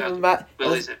 Those aren't even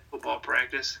Billy's at football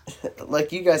practice.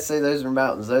 Like you guys say, those are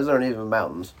mountains. Those aren't even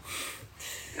mountains.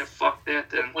 Yeah, fuck that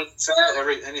then. When it's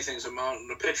anything's a mountain.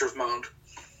 A picture's mound.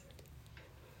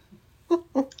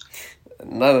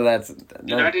 None of that's.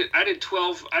 Dude, I did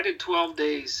 12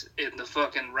 days in the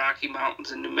fucking Rocky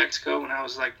Mountains in New Mexico when I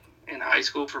was like in high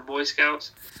school for Boy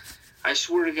Scouts. I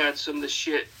swear to God, some of the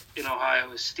shit in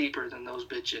Ohio is steeper than those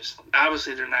bitches.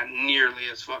 Obviously, they're not nearly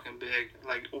as fucking big,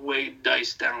 like way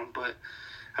diced down. But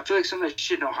I feel like some of that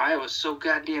shit in Ohio is so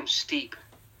goddamn steep.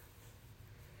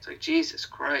 It's like Jesus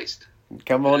Christ.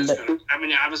 Come on. I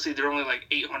mean, obviously they're only like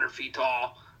 800 feet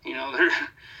tall. You know,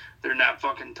 they're not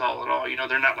fucking tall at all. You know,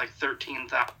 they're not like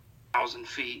 13,000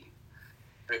 feet.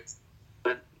 Right.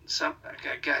 But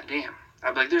goddamn,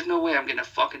 I'm like, there's no way I'm getting a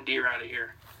fucking deer out of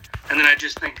here. And then I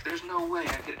just think, there's no way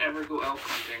I could ever go elk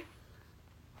hunting.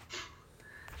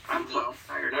 I'm fucking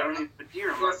tired. I don't even have a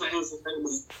deer on my back.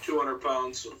 Lose 200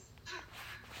 pounds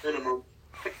minimum.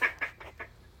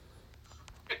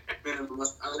 Minimum.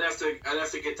 I'd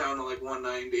have to get down to like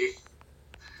 190.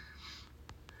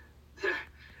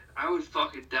 I would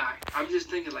fucking die. I'm just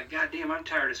thinking like, goddamn, I'm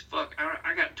tired as fuck.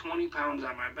 I got 20 pounds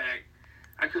on my back.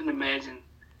 I couldn't imagine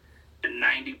the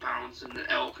 90 pounds in the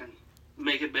elk and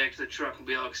make it back to the truck and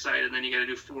be all excited. And then you got to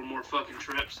do 4 more fucking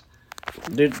trips.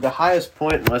 Dude, the highest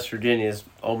point in West Virginia is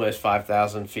almost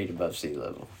 5,000 feet above sea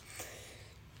level.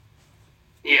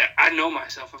 Yeah, I know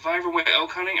myself. If I ever went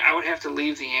elk hunting, I would have to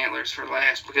leave the antlers for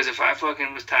last, because if I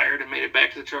fucking was tired and made it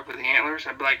back to the truck with the antlers,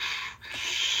 I'd be like,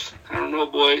 I don't know,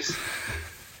 boys.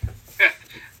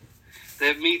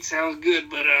 That meat sounds good,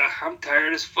 but I'm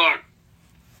tired as fuck.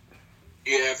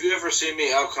 Yeah, if you ever see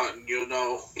me elk hunting, you'll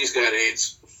know he's got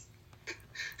AIDS.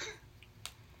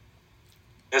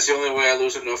 That's the only way I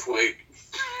lose enough weight.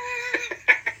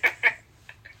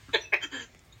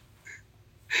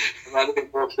 I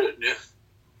think bullshitting you.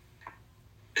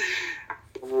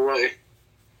 No way.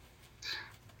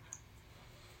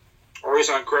 Or he's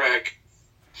on crack.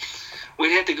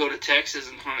 We'd have to go to Texas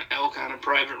and hunt elk on a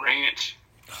private ranch.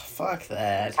 Fuck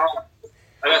that.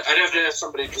 I'd have to have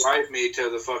somebody drive me to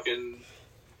the fucking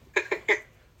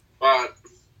spot.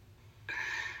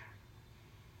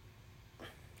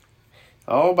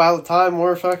 Oh, by the time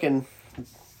we're fucking...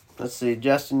 Let's see,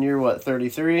 Justin, you're what,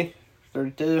 33?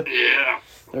 32? Yeah.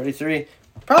 33?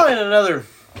 Probably in another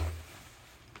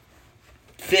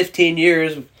 15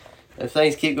 years, if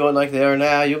things keep going like they are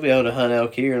now, you'll be able to hunt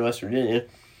elk here in West Virginia.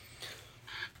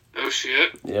 Oh,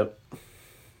 shit. Yep.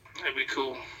 That'd be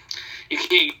cool. You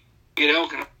can't get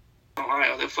elk in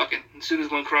Ohio. They'll fucking... As soon as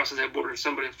one crosses that border,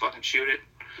 somebody will fucking shoot it.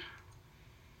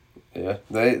 Yeah.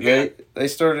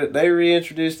 They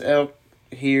reintroduced elk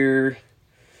here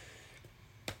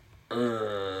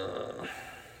 4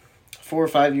 or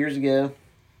 5 years ago.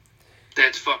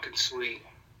 That's fucking sweet.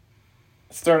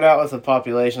 Started out with a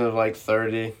population of like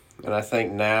 30, and I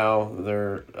think now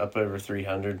they're up over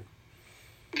 300.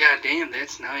 God damn,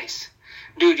 that's nice.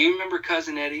 Dude, do you remember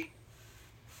Cousin Eddie?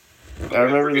 I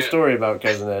remember the story about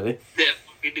Cousin Eddie. That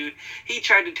fucking dude. He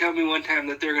tried to tell me one time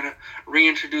that they're going to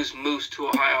reintroduce moose to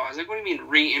Ohio. I was like, what do you mean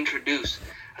reintroduce?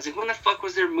 I was like, when the fuck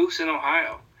was there moose in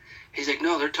Ohio? He's like,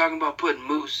 no, they're talking about putting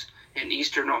moose in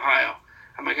eastern Ohio.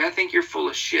 I'm like, I think you're full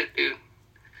of shit, dude.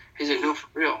 He's like, no, for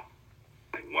real.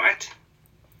 I'm like, what?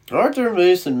 Aren't there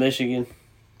moose in Michigan?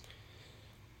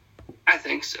 I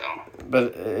think so.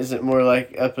 But is it more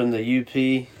like up in the UP?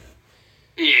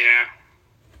 Yeah.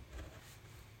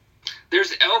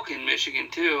 There's elk in Michigan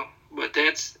too, but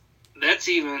that's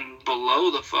even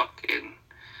below the fucking.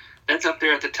 That's up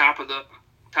there at the top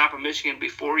of Michigan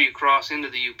before you cross into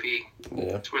the UP.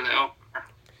 Yeah. That's where the elk are.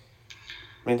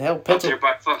 I mean, hell, Up there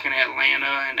by fucking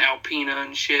Atlanta and Alpena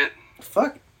and shit.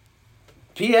 Fuck.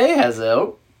 PA has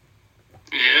elk.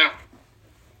 Yeah.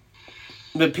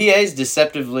 But PA's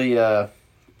deceptively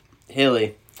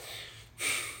hilly.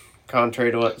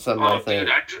 Contrary to what some might think.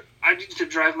 Dude, I used to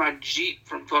drive my Jeep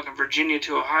from fucking Virginia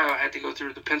to Ohio. I had to go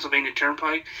through the Pennsylvania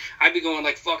Turnpike. I'd be going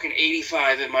like fucking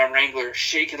 85 in my Wrangler,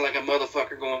 shaking like a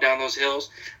motherfucker going down those hills.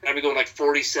 And I'd be going like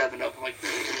 47 up. I'm like,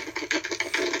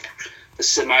 the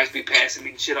semis be passing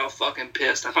me and shit, all fucking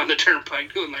pissed. I'm on the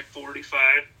Turnpike doing like 45.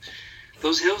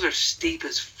 Those hills are steep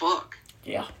as fuck.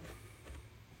 Yeah.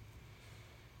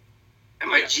 And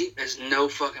my Jeep has no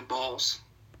fucking balls.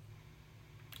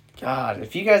 God,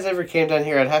 if you guys ever came down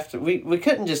here, I'd have to... We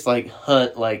couldn't just, like,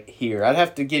 hunt, like, here. I'd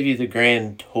have to give you the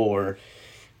grand tour.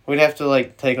 We'd have to,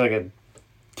 like, take, like, a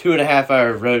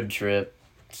 2.5-hour road trip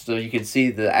so you could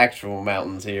see the actual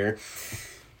mountains here.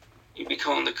 You'd be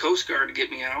calling the Coast Guard to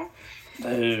get me out.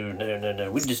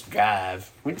 No. We just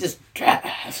drive.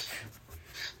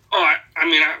 Oh, I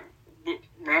mean,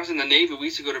 when I was in the Navy, we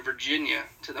used to go to Virginia,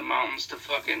 to the mountains to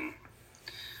fucking...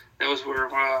 That was where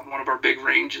one of our big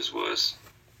ranges was.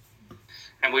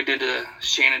 And we did the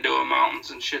Shenandoah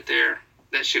Mountains and shit there.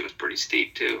 That shit was pretty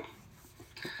steep, too.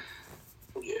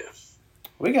 Yeah.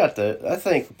 We got I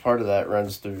think part of that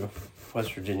runs through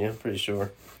West Virginia, I'm pretty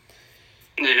sure.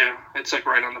 Yeah, it's like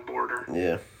right on the border.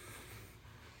 Yeah.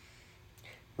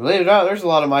 Believe it or not, there's a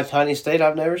lot of my tiny state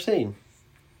I've never seen.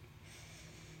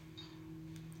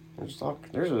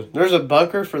 There's a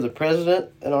bunker for the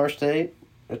president in our state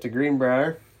at the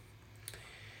Greenbrier.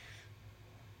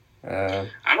 I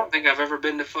don't think I've ever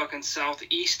been to fucking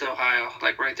southeast Ohio,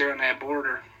 like right there on that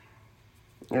border.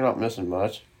 You're not missing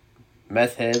much.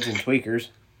 Meth heads and tweakers.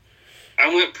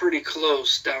 I went pretty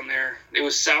close down there. It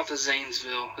was south of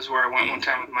Zanesville is where I went one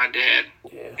time with my dad.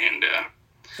 Yeah. And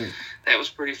that was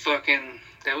pretty fucking...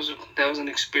 That was an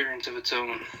experience of its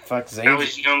own. Fuck Zanesville. I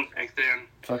was young back then.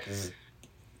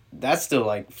 That's still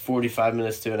like 45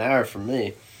 minutes to an hour from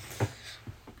me.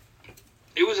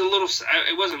 It was a little...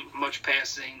 It wasn't much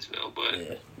past Zanesville, but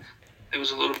yeah. It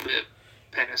was a little bit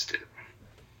past it.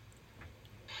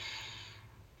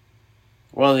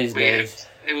 One of these But days.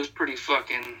 Yeah, it was pretty bumfuck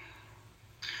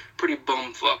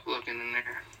looking in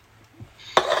there.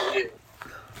 Yeah.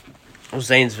 Well,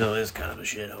 Zanesville is kind of a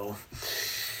shithole.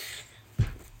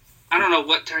 I don't know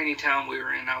what tiny town we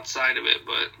were in outside of it,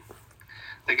 but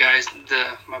my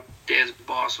dad's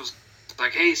boss was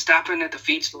like, hey, stop in at the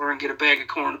feed store and get a bag of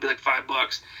corn. It'll be like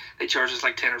 $5. They charge us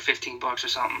like $10 or $15 or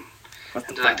something. And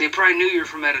they're like, they probably knew you were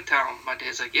from out of town. My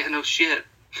dad's like, yeah, no shit.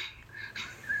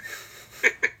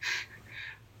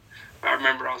 I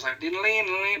remember I was like, diddle-ling,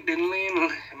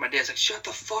 and my dad's like, shut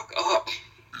the fuck up.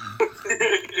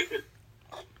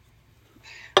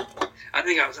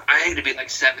 I had to be like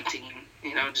 17,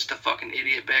 just a fucking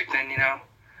idiot back then,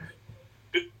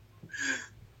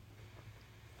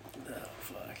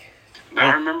 But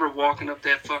I remember walking up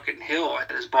that fucking hill at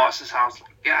his boss's house.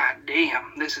 Like, God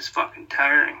damn, this is fucking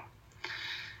tiring.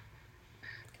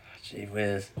 Gee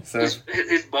whiz. So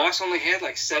His boss only had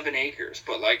like 7 acres,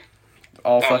 but like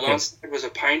all on fucking one side was a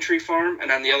pine tree farm,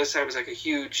 and on the other side was like a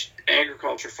huge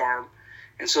agriculture farm.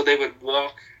 And so they would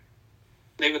walk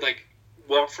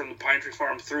from the pine tree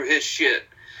farm through his shit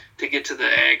to get to the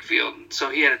ag field. So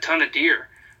he had a ton of deer,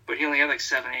 but he only had like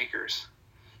 7 acres.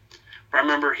 But I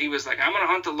remember he was like, I'm going to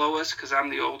hunt the lowest because I'm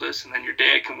the oldest, and then your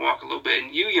dad can walk a little bit,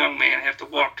 and you, young man, have to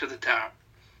walk to the top.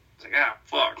 I was like,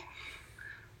 fuck.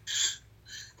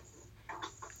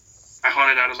 I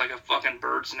hunted out of like a fucking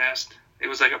bird's nest. It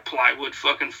was like a plywood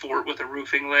fucking fort with a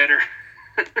roofing ladder.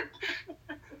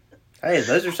 Hey,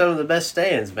 those are some of the best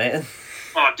stands, man.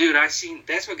 Oh, dude,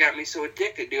 that's what got me so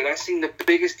addicted, dude. I seen the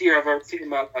biggest deer I've ever seen in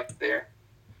my life there.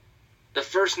 The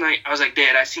first night, I was like,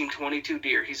 Dad, I seen 22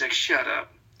 deer. He's like, shut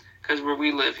up. Because where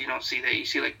we live, you don't see that. You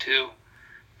see like 2,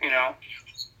 you know?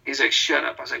 He's like, shut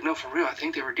up. I was like, no, for real, I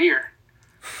think they were deer.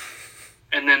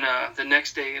 And then the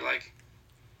next day, like,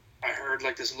 I heard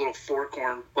like this little fork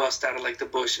horn bust out of like the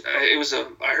bush. I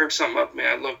heard something up me.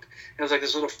 I looked. It was like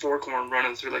this little fork horn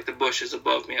running through like the bushes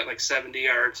above me at like 70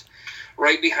 yards.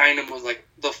 Right behind him was like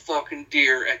the fucking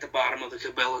deer at the bottom of the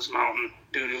Cabela's mountain.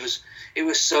 Dude, it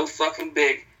was so fucking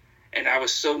big. And I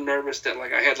was so nervous that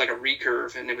like I had like a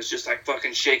recurve and it was just like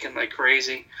fucking shaking like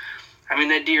crazy. I mean,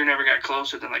 that deer never got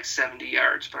closer than like 70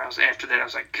 yards. But after that, I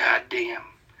was like, God damn,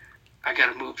 I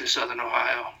got to move to Southern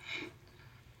Ohio.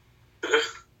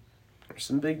 There's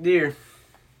some big deer.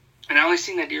 And I only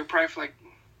seen that deer probably for like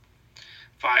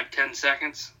 5-10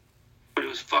 seconds. But it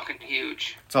was fucking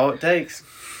huge. That's all it takes.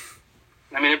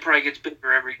 I mean, it probably gets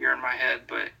bigger every year in my head,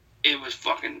 but it was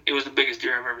the biggest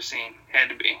deer I've ever seen. Had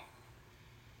to be.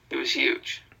 It was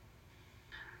huge.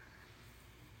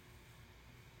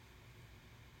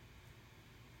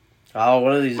 Oh,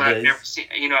 one of these But days.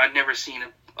 I'd never seen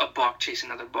a buck chase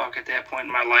another buck at that point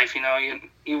in my life. We don't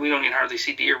even hardly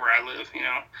see deer where I live.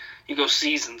 You go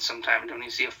seasons sometimes, don't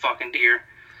even see a fucking deer.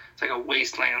 It's like a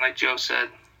wasteland, like Joe said.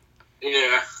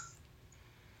 Yeah.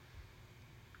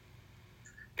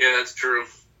 Yeah, that's true.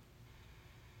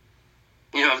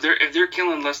 If they're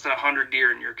killing less than 100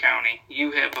 deer in your county,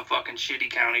 you have a fucking shitty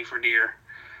county for deer.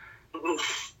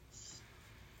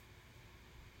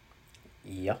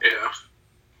 Yep. Yeah.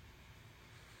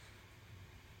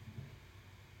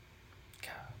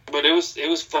 But it was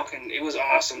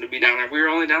awesome to be down there. We were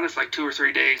only down there for like 2 or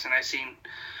 3 days, and I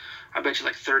bet you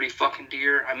like 30 fucking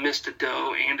deer. I missed a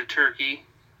doe and a turkey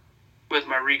with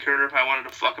my recurve. I wanted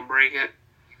to fucking break it.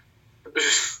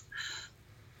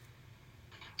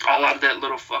 All out of that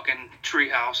little fucking tree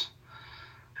house.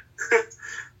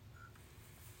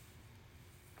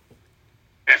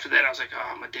 After that, I was like,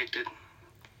 oh, I'm addicted.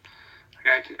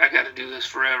 I got to do this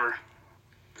forever.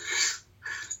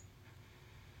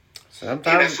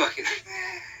 Sometimes.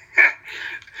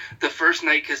 The first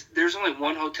night, because there's only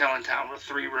one hotel in town with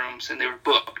 3 rooms, and they were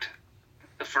booked.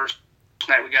 The first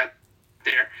night we got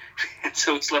there, and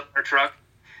so we slept in our truck.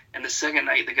 And the second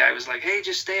night, the guy was like, hey,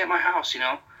 just stay at my house, He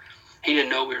didn't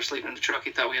know we were sleeping in the truck.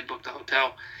 He thought we had booked a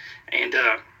hotel. And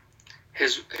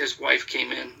his wife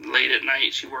came in late at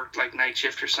night. She worked like night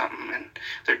shift or something, and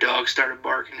their dog started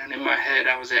barking. And in my head,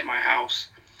 I was at my house,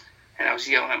 and I was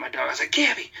yelling at my dog. I was like,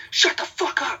 Gabby, shut the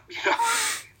fuck up,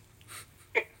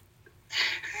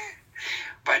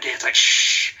 My dad's like,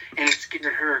 shh. And it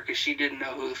scared her because she didn't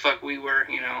know who the fuck we were,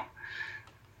 It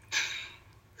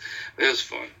was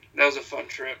fun. That was a fun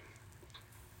trip.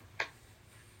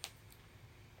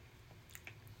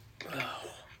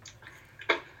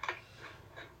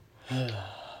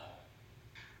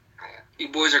 You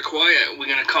boys are quiet. We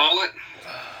gonna call it?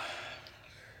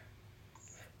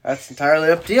 That's entirely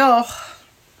up to y'all.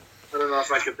 I don't know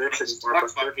if I could bitch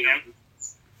anymore.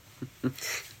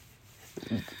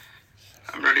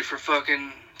 I'm ready for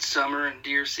fucking summer and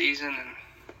deer season and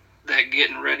that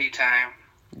getting ready time.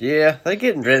 Yeah, that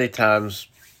getting ready time's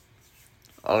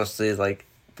honestly like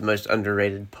the most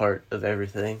underrated part of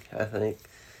everything, I think.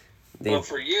 Well,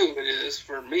 for you it is.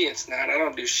 For me it's not. I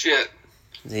don't do shit.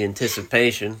 The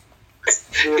anticipation.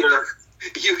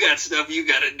 You got stuff you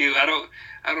gotta do. I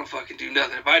don't fucking do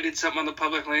nothing. If I did something on the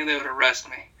public land, they would arrest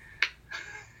me.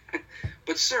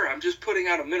 But sir, I'm just putting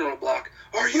out a mineral block.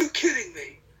 Are you kidding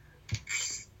me?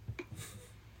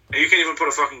 You can't even put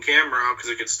a fucking camera out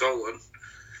because it gets stolen.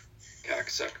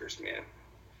 Cocksuckers, man.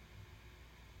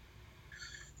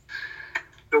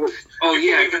 Oh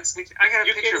yeah, I got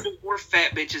a picture of 4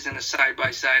 fat bitches in a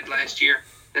side-by-side last year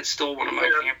that stole one of my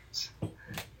cameras.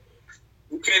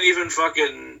 You can't even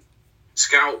fucking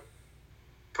scout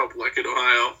public in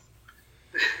Ohio.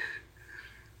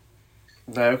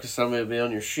 No, because somebody will be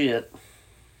on your shit.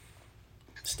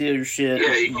 Steal your shit.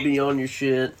 Yeah, Be on your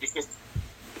shit.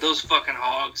 Those fucking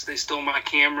hogs. They stole my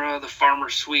camera, the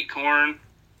farmer's sweet corn.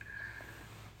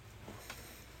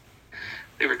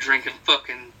 They were drinking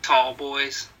fucking tall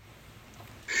boys.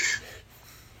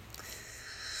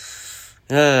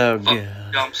 Oh, Fucking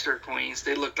God. dumpster queens.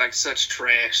 They looked like such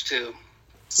trash, too.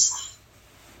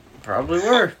 Probably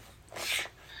were.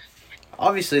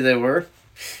 Obviously they were.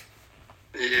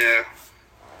 Yeah.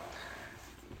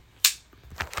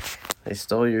 They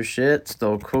stole your shit,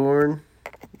 stole corn.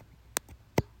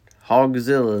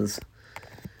 Hogzillas.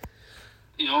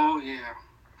 Oh, yeah.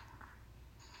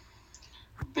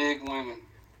 Big women.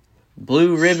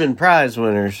 Blue ribbon prize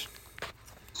winners.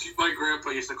 My grandpa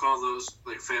used to call those,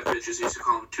 like, fat bitches, he used to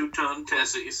call them 2-ton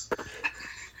Tessies.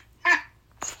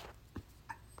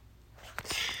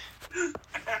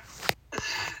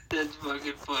 That's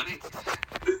fucking funny.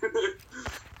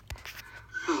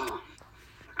 Oh.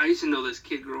 I used to know this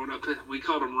kid growing up. We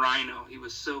called him Rhino. He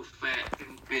was so fat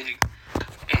and big,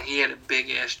 and he had a big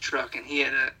ass truck. And he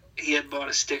had bought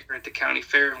a sticker at the county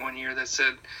fair one year that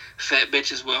said, "Fat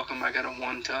bitches welcome. I got a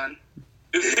 1-ton."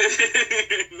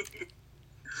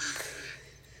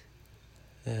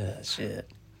 Shit.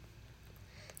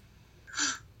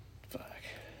 Fuck.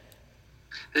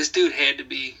 This dude had to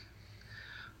be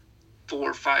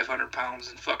 400 or 500 pounds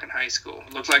in fucking high school.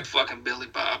 Looked like fucking Billy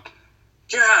Bob.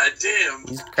 God damn.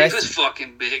 He's He was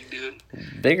fucking big, dude.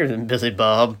 bigger than Billy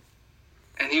Bob.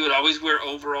 And he would always wear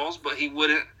overalls, but he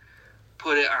wouldn't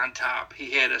put it on top.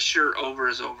 He had a shirt over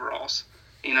his overalls.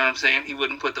 You know what I'm saying? He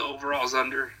wouldn't put the overalls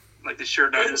under, like the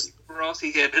shirt under his overalls.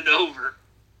 He had it over.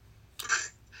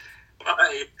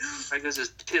 Why? Because his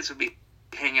tits would be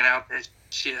hanging out that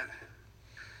shit.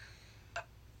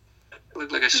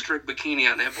 Looked like a strict bikini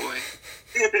on that boy.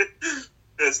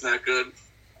 That's not good.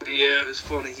 Yeah, it was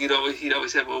funny. He'd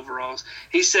always have overalls.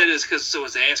 He said it's because so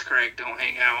his ass crack don't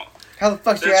hang out. How the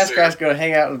fuck's your That's ass crack's gonna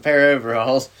hang out in a pair of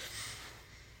overalls?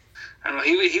 I don't know.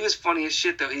 He was funny as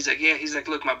shit though. He's like,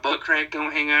 look, my butt crack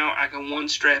don't hang out. I can one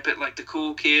strap it like the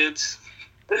cool kids.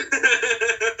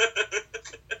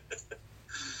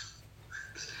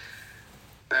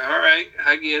 All right,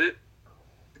 I get it.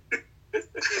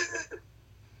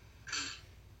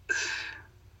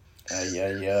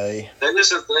 Ay. That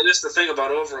is the thing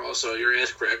about overalls, so your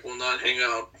ass crack will not hang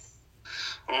out.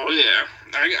 Oh yeah,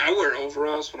 I wear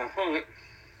overalls when I hunt,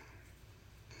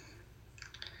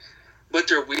 but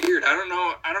they're weird. I don't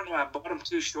know. I bought them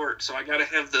too short, so I gotta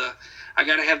have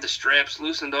the straps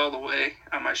loosened all the way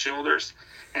on my shoulders,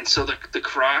 and so the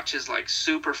crotch is like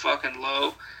super fucking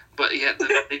low, but yet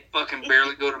they fucking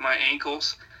barely go to my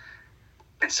ankles,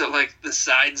 and so like the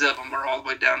sides of them are all the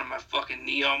way down to my fucking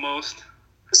knee almost.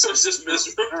 So it's just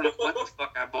miserable. I don't know what the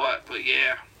fuck I bought, but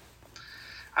yeah,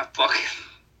 I fucking.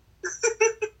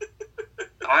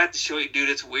 I have to show you, dude.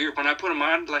 It's weird when I put them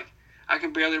on. Like I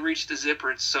can barely reach the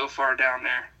zipper. It's so far down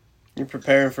there. You're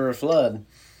preparing for a flood.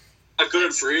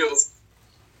 Good for you.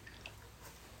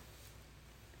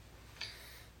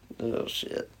 Oh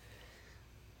shit.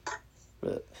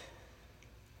 But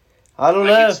I don't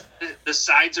know. The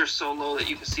sides are so low that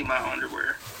you can see my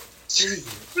underwear.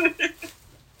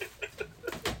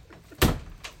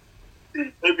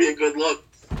 That'd be a good look.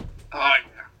 Oh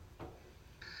yeah.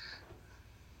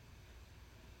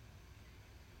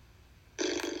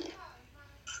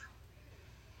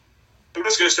 I'm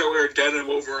just gonna start wearing denim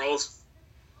overalls.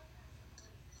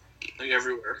 Like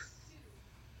everywhere.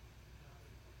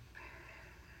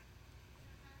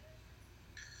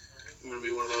 I'm gonna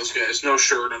be one of those guys. No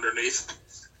shirt underneath.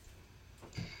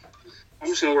 I'm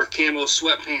just gonna wear camo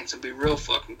sweatpants and be real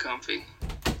fucking comfy.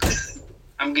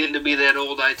 I'm getting to be that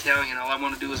old Italian. All I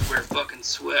want to do is wear fucking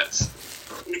sweats.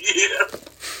 Yeah.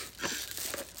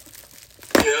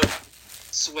 Yeah.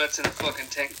 Sweats and a fucking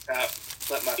tank top.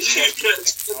 Let my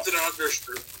It's an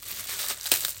undershirt.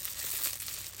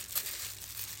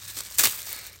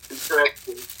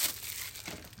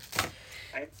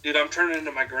 Dude, I'm turning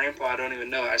into my grandpa. I don't even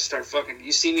know. I start fucking.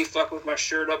 You see me fuck with my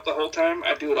shirt up the whole time?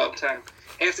 I do it all the time.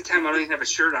 Half the time I don't even have a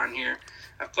shirt on here.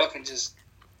 I fucking just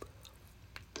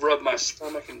rub my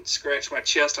stomach and scratch my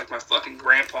chest like my fucking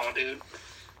grandpa, dude.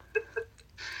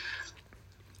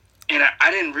 And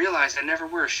I didn't realize I never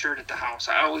wear a shirt at the house.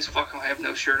 I always fucking have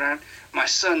no shirt on. My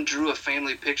son drew a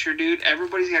family picture, dude.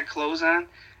 Everybody's got clothes on,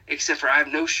 except for I have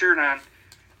no shirt on.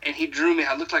 And he drew me.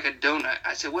 I looked like a donut.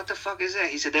 I said, "What the fuck is that?"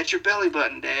 He said, "That's your belly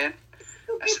button, Dad."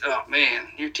 I said, "Oh, man.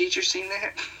 Your teacher seen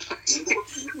that?"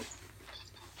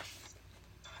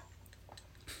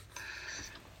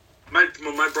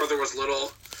 When my brother was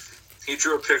little, he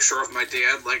drew a picture of my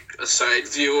dad, like a side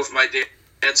view of my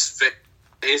dad's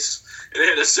face, and it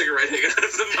had a cigarette hanging out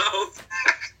of the mouth.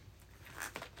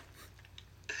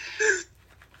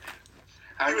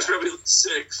 He was probably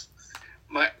 6.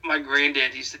 My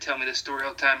granddad used to tell me this story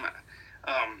all the time.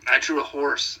 I drew a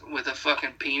horse with a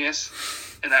fucking penis,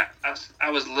 and I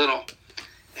was little,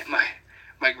 and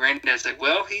my granddad's like,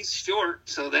 well, he's short,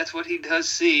 so that's what he does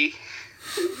see.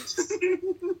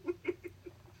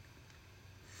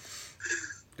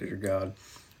 Dear God.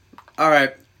 All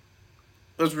right.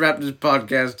 Let's wrap this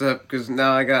podcast up because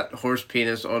now I got horse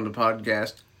penis on the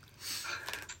podcast.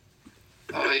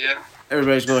 Oh, yeah.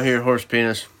 Everybody's going to hear horse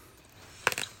penis.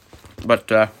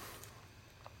 But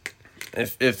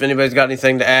if anybody's got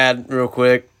anything to add real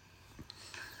quick.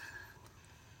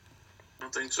 I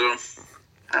don't think so.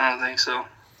 I don't think so.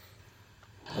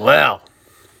 Well.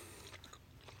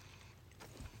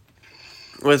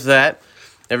 With that,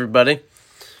 everybody,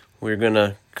 we're going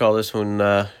to call this one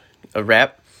a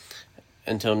wrap.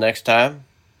 Until next time,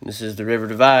 this is The River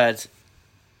Divides.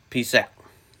 Peace out.